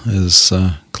Bible as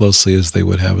closely as they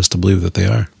would have us to believe that they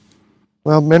are.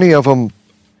 Well, many of them,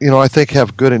 I think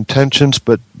have good intentions,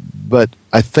 but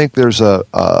I think there's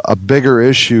a bigger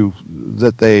issue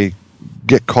that they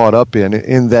get caught up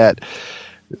in that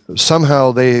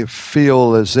somehow they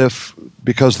feel as if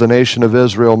because the nation of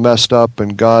Israel messed up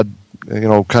and God,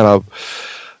 kind of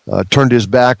turned his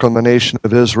back on the nation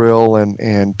of Israel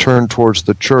and turned towards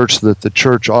the church, that the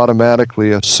church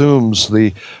automatically assumes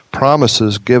the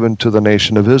promises given to the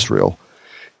nation of Israel.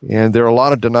 And there are a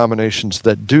lot of denominations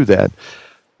that do that.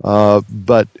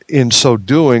 But in so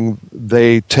doing,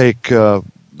 they take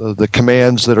the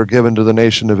commands that are given to the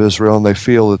nation of Israel, and they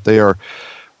feel that they are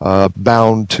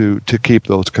bound to keep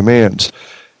those commands.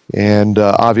 And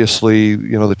obviously,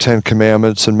 the Ten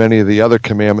Commandments and many of the other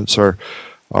commandments are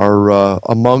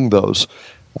among those.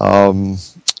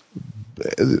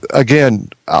 Again,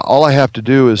 all I have to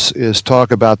do is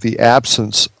talk about the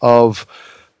absence of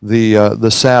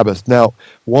the Sabbath. Now,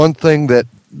 one thing that,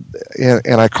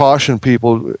 and I caution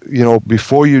people,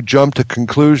 before you jump to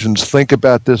conclusions, think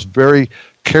about this very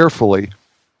carefully.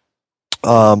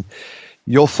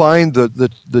 You'll find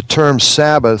the term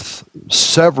Sabbath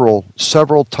several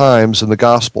times in the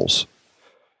Gospels.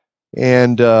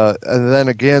 And then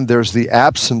again, there's the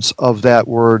absence of that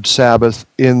word Sabbath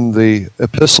in the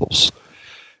epistles.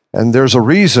 And there's a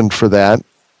reason for that.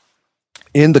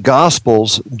 In the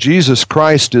Gospels, Jesus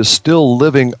Christ is still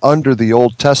living under the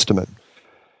Old Testament.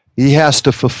 He has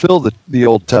to fulfill the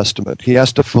Old Testament. He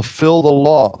has to fulfill the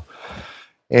law.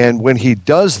 And when he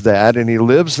does that, and he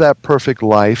lives that perfect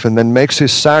life, and then makes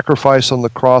his sacrifice on the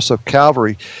cross of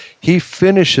Calvary, he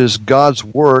finishes God's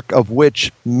work of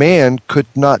which man could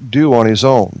not do on his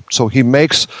own. So he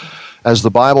makes, as the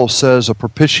Bible says, a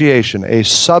propitiation, a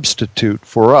substitute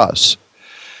for us.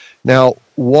 Now,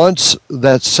 once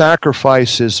that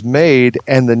sacrifice is made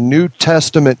and the New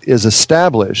Testament is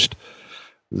established,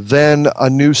 then a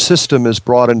new system is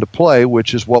brought into play,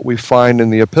 which is what we find in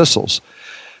the epistles.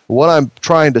 What I'm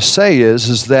trying to say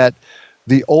is that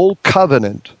the Old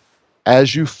Covenant,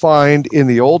 as you find in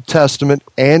the Old Testament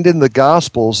and in the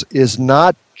Gospels, is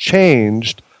not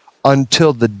changed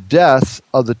until the death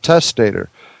of the testator,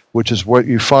 which is what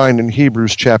you find in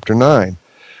Hebrews chapter 9.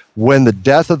 When the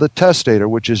death of the testator,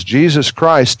 which is Jesus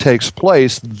Christ, takes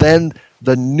place, then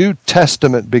the New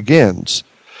Testament begins.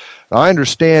 I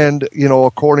understand,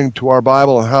 according to our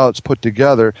Bible and how it's put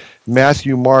together,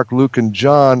 Matthew, Mark, Luke, and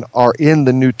John are in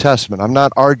the New Testament. I'm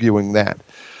not arguing that.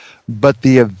 But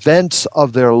the events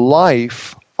of their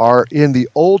life are in the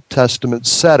Old Testament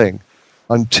setting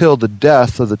until the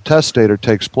death of the testator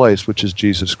takes place, which is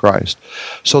Jesus Christ.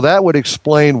 So that would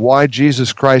explain why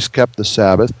Jesus Christ kept the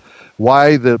Sabbath,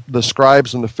 why the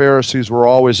scribes and the Pharisees were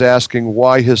always asking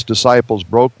why his disciples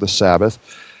broke the Sabbath.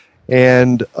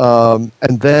 And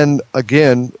then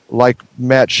again, like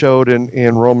Matt showed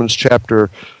in Romans chapter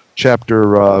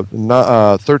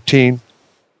 13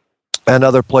 and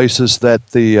other places, that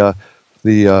the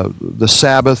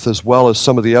Sabbath, as well as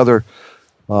some of the other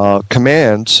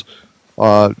commands,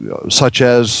 such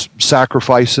as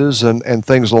sacrifices and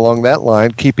things along that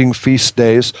line, keeping feast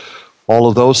days, all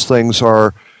of those things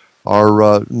are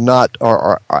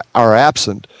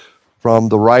absent from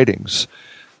the writings.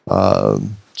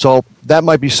 So that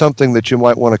might be something that you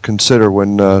might want to consider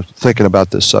when thinking about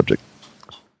this subject.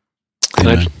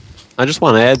 I just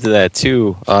want to add to that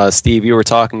too, Steve. You were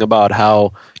talking about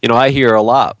how I hear a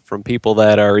lot from people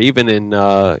that are even in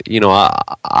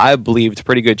I believe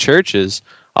pretty good churches.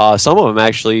 Some of them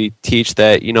actually teach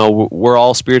that we're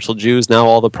all spiritual Jews now.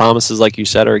 All the promises, like you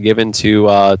said, are given to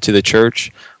the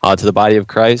church, to the body of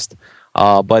Christ.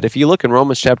 But if you look in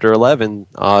Romans chapter 11,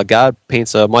 God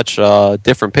paints a much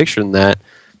different picture than that.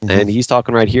 Mm-hmm. And he's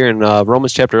talking right here in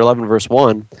Romans chapter 11, verse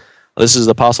 1. This is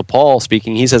the Apostle Paul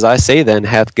speaking. He says, I say then,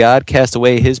 hath God cast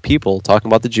away his people, talking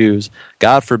about the Jews?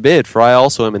 God forbid, for I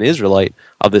also am an Israelite,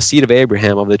 of the seed of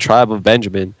Abraham, of the tribe of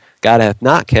Benjamin. God hath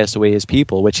not cast away his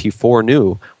people, which he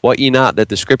foreknew. Wot ye not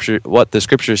that what the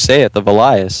Scripture saith of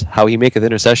Elias, how he maketh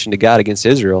intercession to God against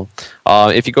Israel?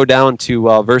 If you go down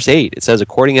to verse 8, it says,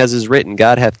 according as is written,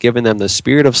 God hath given them the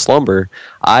spirit of slumber,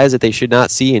 eyes that they should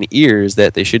not see, and ears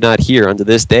that they should not hear unto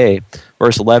this day.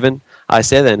 Verse 11, I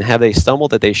say then, have they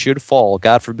stumbled that they should fall?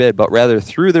 God forbid, but rather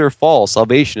through their fall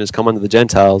salvation is come unto the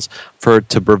Gentiles, for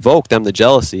to provoke them to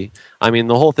jealousy. I mean,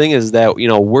 the whole thing is that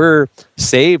we're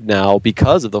saved now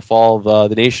because of the fall of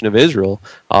the nation of Israel,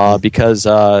 because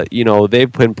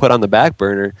they've been put on the back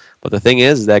burner. But the thing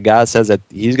is that God says that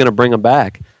He's going to bring them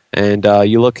back. And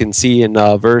you look and see in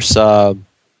verse,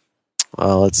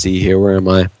 let's see here, where am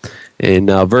I? In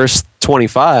verse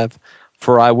 25.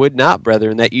 For I would not,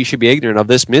 brethren, that ye should be ignorant of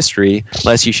this mystery,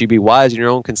 lest ye should be wise in your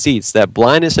own conceits, that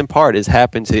blindness in part is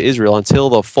happened to Israel until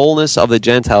the fullness of the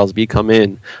Gentiles be come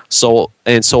in. So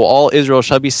all Israel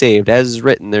shall be saved, as is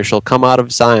written, there shall come out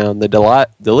of Zion the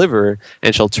deliverer,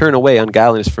 and shall turn away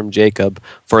ungodliness from Jacob.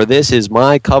 For this is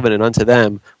my covenant unto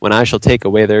them, when I shall take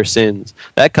away their sins.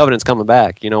 That covenant's coming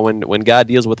back. When God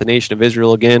deals with the nation of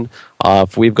Israel again,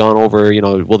 if we've gone over,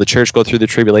 will the church go through the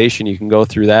tribulation? You can go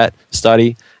through that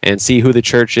study and see who the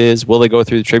church is. Will they go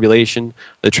through the tribulation?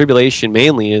 The tribulation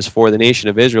mainly is for the nation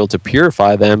of Israel to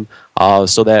purify them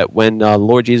so that when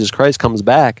Lord Jesus Christ comes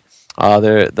back,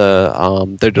 their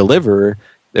deliverer,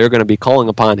 they're going to be calling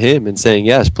upon him and saying,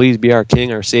 yes, please be our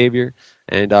King, our Savior,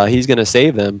 and he's going to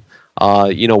save them.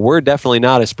 We're definitely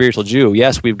not a spiritual Jew.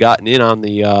 Yes, we've gotten in on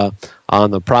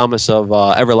the promise of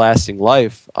everlasting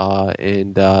life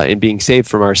and being saved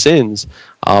from our sins,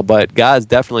 but God's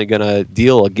definitely going to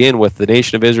deal again with the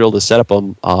nation of Israel to set up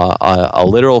a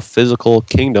literal physical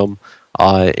kingdom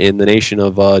in the nation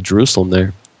of Jerusalem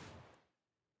there.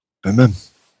 Amen.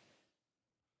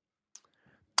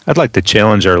 I'd like to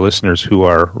challenge our listeners who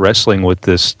are wrestling with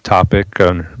this topic,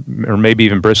 or maybe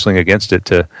even bristling against it,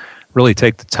 to really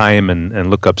take the time and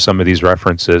look up some of these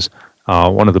references.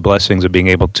 One of the blessings of being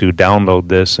able to download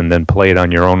this and then play it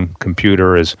on your own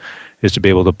computer is to be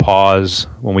able to pause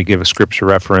when we give a scripture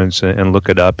reference and look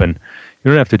it up. And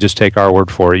you don't have to just take our word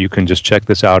for it. You can just check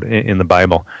this out in the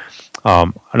Bible.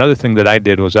 Another thing that I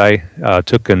did was I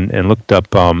took and looked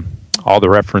up all the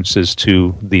references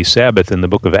to the Sabbath in the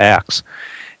book of Acts.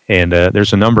 And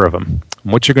there's a number of them.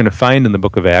 And what you're going to find in the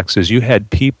book of Acts is you had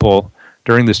people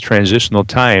during this transitional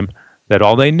time that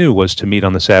all they knew was to meet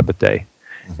on the Sabbath day.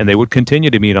 And they would continue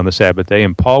to meet on the Sabbath day,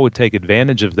 and Paul would take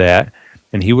advantage of that,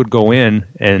 and he would go in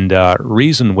and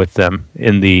reason with them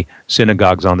in the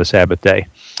synagogues on the Sabbath day.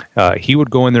 He would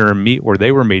go in there and meet where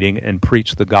they were meeting and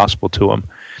preach the gospel to them.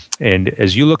 And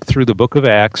as you look through the book of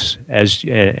Acts,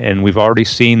 and we've already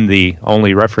seen the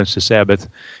only reference to Sabbath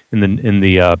in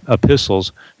the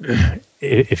epistles,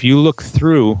 if you look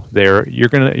through there,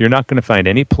 you're not going to find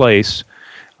any place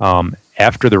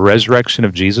after the resurrection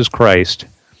of Jesus Christ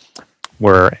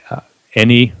where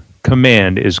any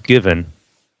command is given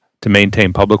to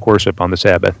maintain public worship on the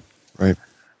Sabbath. Right.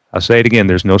 I'll say it again.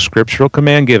 There's no scriptural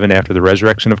command given after the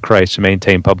resurrection of Christ to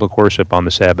maintain public worship on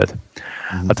the Sabbath.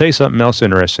 Mm-hmm. I'll tell you something else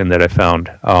interesting that I found.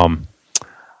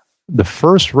 The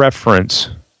first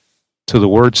reference to the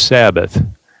word Sabbath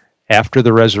after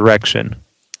the resurrection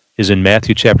is in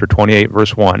Matthew chapter 28,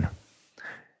 verse 1.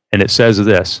 And it says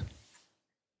this: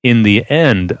 in the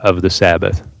end of the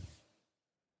Sabbath,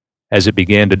 as it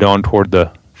began to dawn toward the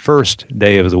first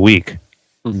day of the week,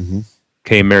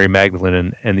 came Mary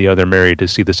Magdalene and the other Mary to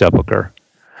see the sepulchre.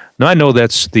 Now, I know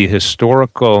that's the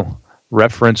historical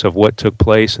reference of what took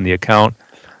place in the account.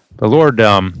 The Lord,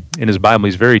 in His Bible,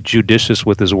 He's very judicious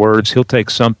with His words. He'll take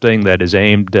something that is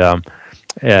aimed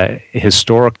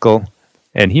historical,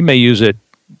 and He may use it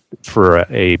for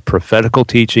a prophetical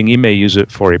teaching. He may use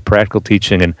it for a practical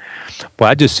teaching. And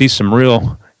I just see some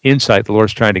real insight the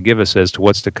Lord's trying to give us as to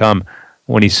what's to come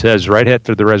when He says right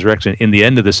after the resurrection, in the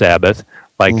end of the Sabbath,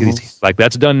 like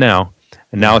that's done now,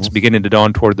 and now it's beginning to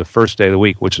dawn toward the first day of the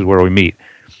week, which is where we meet.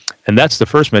 And that's the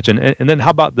first mention. And then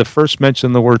how about the first mention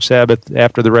of the word Sabbath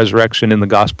after the resurrection in the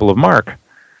Gospel of Mark?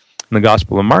 In the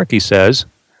Gospel of Mark, he says,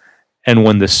 and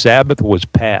when the Sabbath was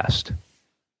past,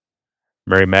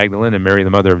 Mary Magdalene and Mary the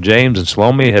mother of James and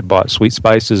Salome had bought sweet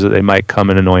spices that they might come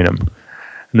and anoint him.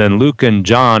 And then Luke and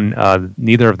John,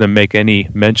 neither of them make any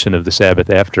mention of the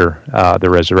Sabbath after the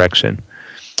resurrection.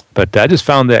 But I just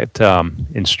found that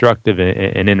instructive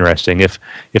and interesting.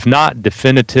 If not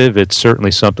definitive, it's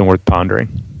certainly something worth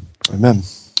pondering. Amen.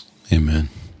 Amen.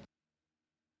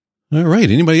 All right.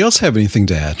 Anybody else have anything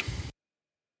to add?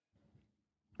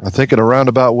 I think in a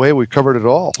roundabout way, we covered it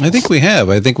all. I think we have.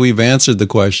 I think we've answered the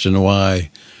question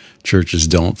why churches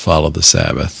don't follow the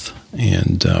Sabbath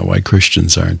and why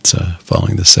Christians aren't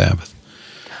following the Sabbath.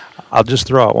 I'll just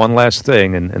throw out one last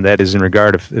thing, and that is in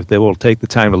regard if they will take the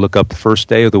time to look up the first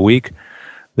day of the week,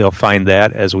 they'll find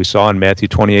that, as we saw in Matthew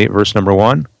 28, verse number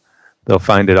 1. They'll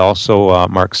find it also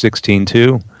Mark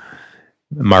 16:2,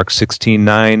 Mark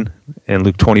 16:9, and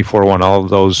Luke 24:1. All of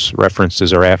those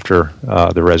references are after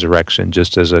the resurrection,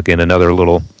 just as, again, another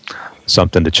little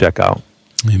something to check out.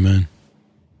 Amen.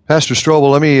 Pastor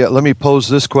Strobel, let me pose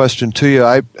this question to you.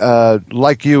 I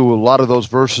like you, a lot of those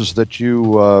verses that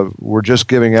you were just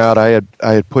giving out, I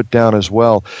had put down as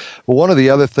well. But one of the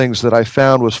other things that I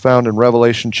found was found in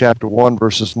Revelation chapter 1,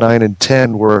 verses 9 and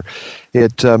 10, where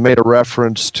it made a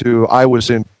reference to, I was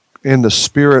in the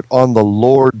Spirit on the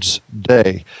Lord's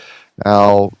day.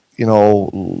 Now, you know,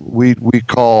 we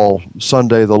call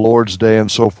Sunday the Lord's Day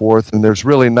and so forth, and there's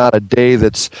really not a day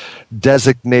that's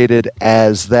designated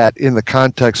as that in the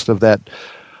context of that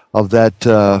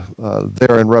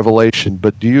there in Revelation.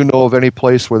 But do you know of any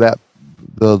place where that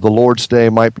the Lord's Day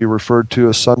might be referred to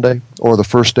as Sunday or the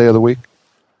first day of the week?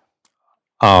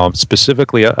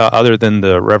 Specifically, other than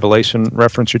the Revelation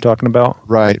reference you're talking about?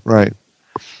 Right.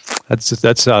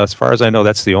 That's as far as I know,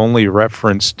 that's the only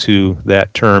reference to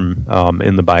that term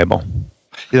in the Bible.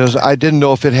 You know, I didn't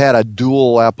know if it had a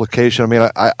dual application. I mean,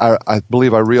 I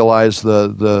believe I realized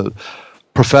the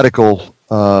prophetical,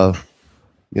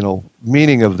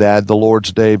 meaning of that, the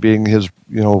Lord's Day being his,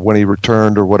 when he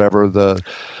returned or whatever, the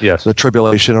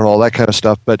tribulation and all that kind of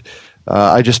stuff. But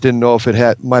I just didn't know if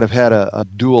it might have had a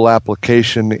dual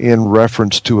application in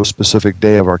reference to a specific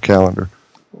day of our calendar.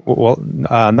 Well,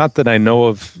 not that I know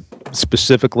of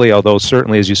specifically, although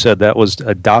certainly, as you said, that was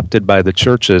adopted by the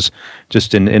churches.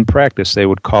 Just in practice, they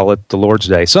would call it the Lord's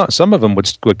Day. Some of them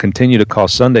would continue to call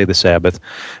Sunday the Sabbath,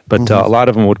 but a lot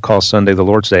of them would call Sunday the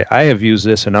Lord's Day. I have used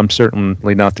this, and I'm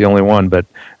certainly not the only one, but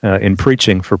in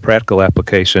preaching for practical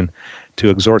application, to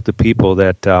exhort the people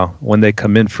that when they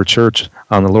come in for church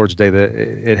on the Lord's Day, that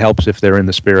it helps if they're in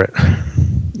the Spirit.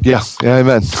 Yeah,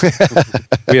 amen.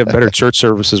 We have better church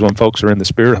services when folks are in the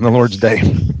Spirit on the Lord's Day.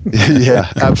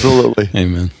 Yeah, absolutely.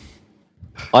 Amen.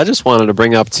 I just wanted to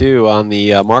bring up, too, on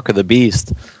the mark of the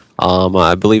beast.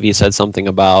 I believe he said something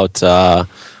about,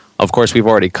 of course, we've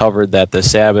already covered that the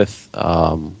Sabbath,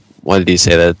 what did he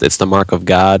say, that it's the mark of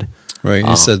God? Right,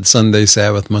 he said Sunday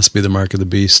Sabbath must be the mark of the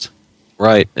beast.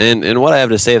 Right, and what I have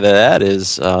to say to that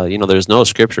is, there's no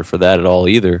scripture for that at all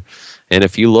either. And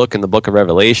if you look in the book of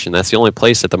Revelation, that's the only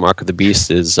place that the mark of the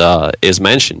beast is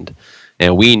mentioned.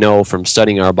 And we know from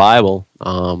studying our Bible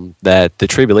that the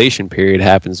tribulation period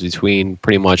happens between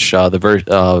pretty much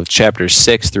the chapters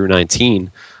 6 through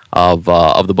 19 of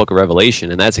the book of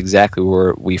Revelation, and that's exactly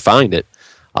where we find it.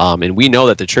 And we know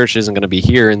that the church isn't going to be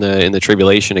here in the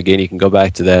tribulation. Again, you can go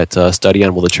back to that study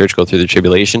on will the church go through the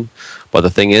tribulation. But the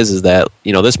thing is that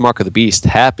this mark of the beast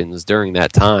happens during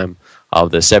that time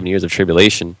of the 7 years of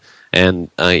tribulation. And,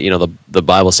 the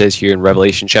Bible says here in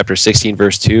Revelation chapter 16,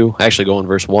 verse 2, actually go in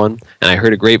verse 1, and I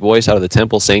heard a great voice out of the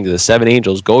temple saying to the 7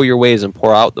 angels, go your ways and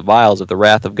pour out the vials of the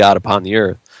wrath of God upon the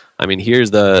earth. I mean,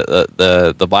 here's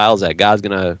the vials that God's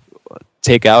going to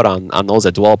take out on those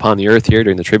that dwell upon the earth here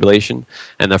during the tribulation.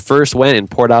 And the first went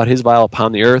and poured out his vial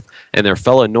upon the earth, and there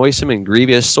fell a noisome and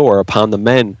grievous sore upon the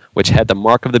men which had the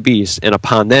mark of the beast, and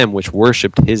upon them which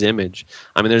worshipped his image.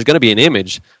 I mean, there's going to be an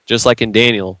image, just like in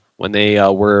Daniel, when they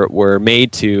were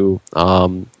made to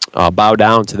bow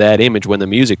down to that image when the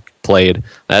music played.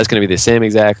 That's going to be the same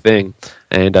exact thing.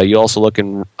 And you also look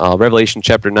in Revelation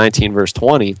chapter 19, verse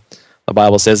 20, the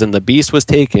Bible says, and the beast was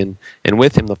taken, and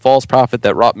with him the false prophet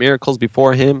that wrought miracles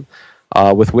before him,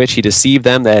 with which he deceived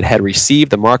them that had received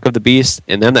the mark of the beast,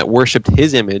 and them that worshipped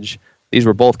his image. These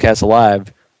were both cast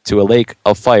alive to a lake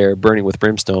of fire burning with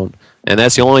brimstone. And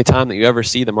that's the only time that you ever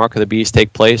see the mark of the beast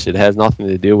take place. It has nothing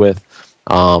to do with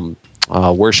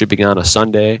worshiping on a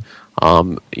Sunday.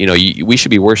 We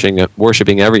should be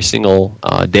worshiping every single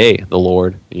day the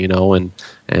Lord, and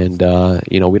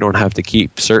we don't have to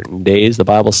keep certain days, the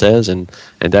Bible says, and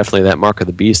definitely that mark of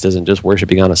the beast isn't just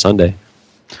worshiping on a Sunday.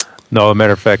 No, as a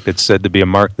matter of fact, it's said to be a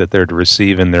mark that they're to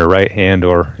receive in their right hand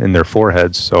or in their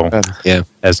foreheads, so it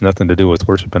has nothing to do with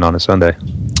worshiping on a Sunday.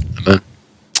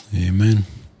 Amen.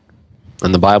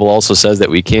 And the Bible also says that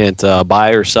we can't buy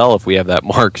or sell if we have that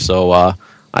mark, so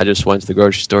I just went to the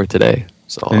grocery store today.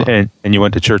 So and you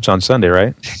went to church on Sunday,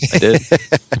 right? I did.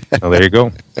 Well, there you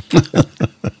go.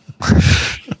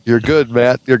 You're good,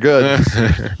 Matt. You're good.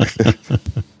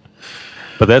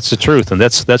 But that's the truth, and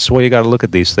that's the way you got to look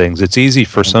at these things. It's easy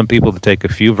for some people to take a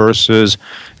few verses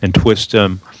and twist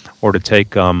them, or to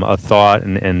take a thought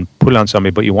and put it on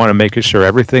somebody, but you want to make sure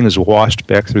everything is washed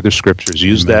back through the Scriptures.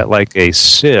 Use that like a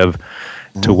sieve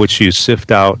to which you sift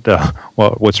out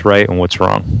what's right and what's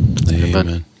wrong.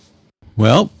 Amen.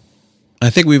 Well, I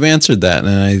think we've answered that.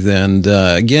 And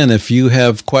again, if you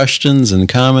have questions and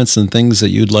comments and things that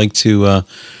you'd like to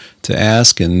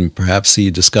ask and perhaps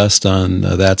see discussed on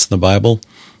That's in the Bible,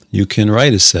 you can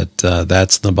write us at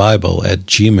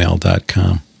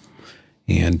that'sinthebible@gmail.com.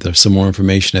 And there's some more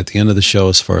information at the end of the show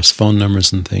as far as phone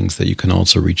numbers and things that you can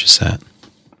also reach us at.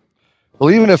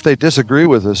 Well, even if they disagree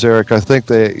with us, Eric, I think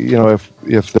they,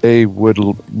 if they would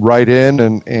write in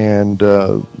and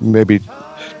maybe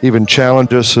even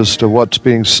challenge us as to what's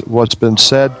been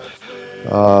said,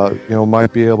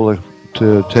 might be able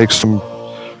to take some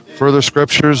further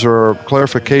scriptures or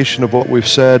clarification of what we've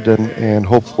said, and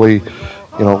hopefully,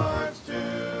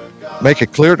 make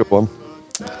it clear to them.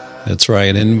 That's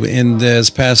right, and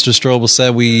as Pastor Strobel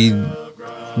said, we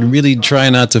really try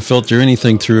not to filter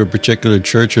anything through a particular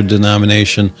church or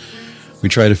denomination. We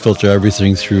try to filter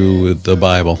everything through the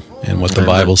Bible and what the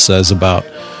Bible says about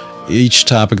each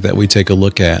topic that we take a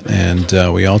look at. And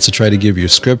we also try to give you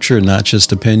scripture, not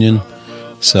just opinion.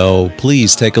 So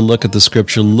please take a look at the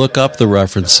scripture, look up the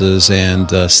references, and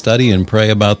study and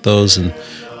pray about those, and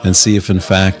see if in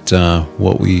fact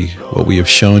what we have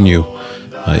shown you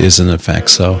is in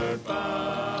fact so.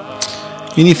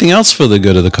 Anything else for the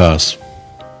good of the cause?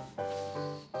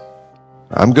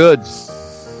 I'm good.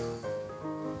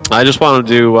 I just wanted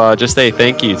to just say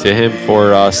thank you to him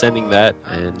for sending that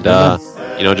and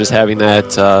just having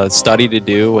that study to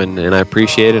do, and I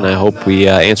appreciate it, and I hope we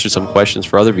answered some questions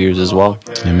for other viewers as well.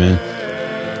 Amen.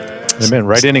 Amen.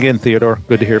 Right in again, Theodore.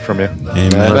 Good to hear from you.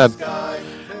 Amen.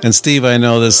 And Steve, I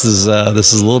know this is a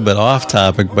little bit off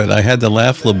topic, but I had to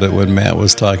laugh a little bit when Matt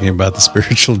was talking about the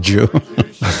spiritual Jew.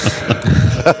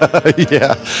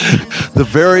 Yeah, the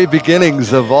very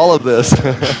beginnings of all of this.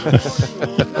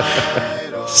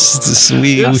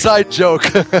 Inside joke.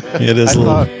 It is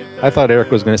I thought Eric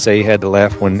was going to say he had to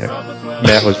laugh when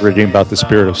Matt was reading about the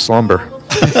spirit of slumber.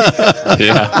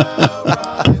 Yeah.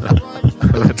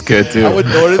 That's good, too. I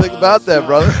wouldn't know anything about that,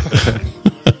 brother.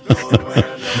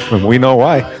 And we know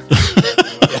why.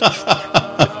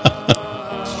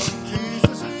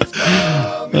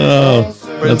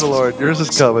 Praise the Lord. Yours is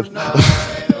coming.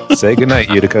 Say goodnight,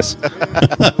 Eutychus.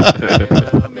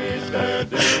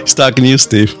 He's talking to you,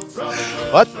 Steve.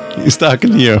 What? He's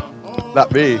talking to you.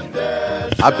 Not me.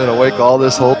 I've been awake all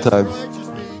this whole time.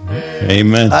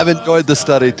 Amen. I've enjoyed the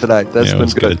study tonight. That's been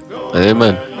good.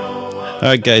 Amen. All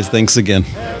right, guys. Thanks again.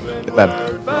 Amen.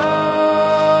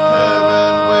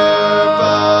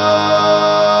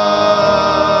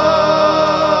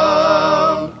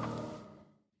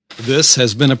 This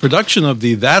has been a production of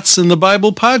the That's in the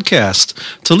Bible podcast.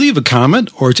 To leave a comment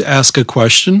or to ask a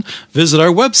question, visit our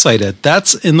website at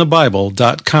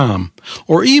that'sinthebible.com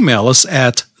or email us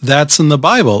at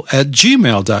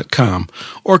that'sinthebible@gmail.com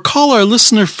or call our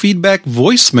listener feedback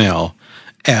voicemail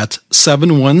at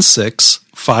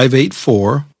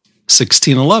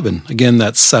 716-584-1611. Again,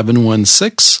 that's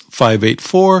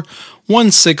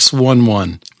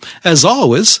 716-584-1611. As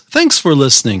always, thanks for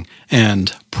listening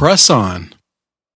and press on.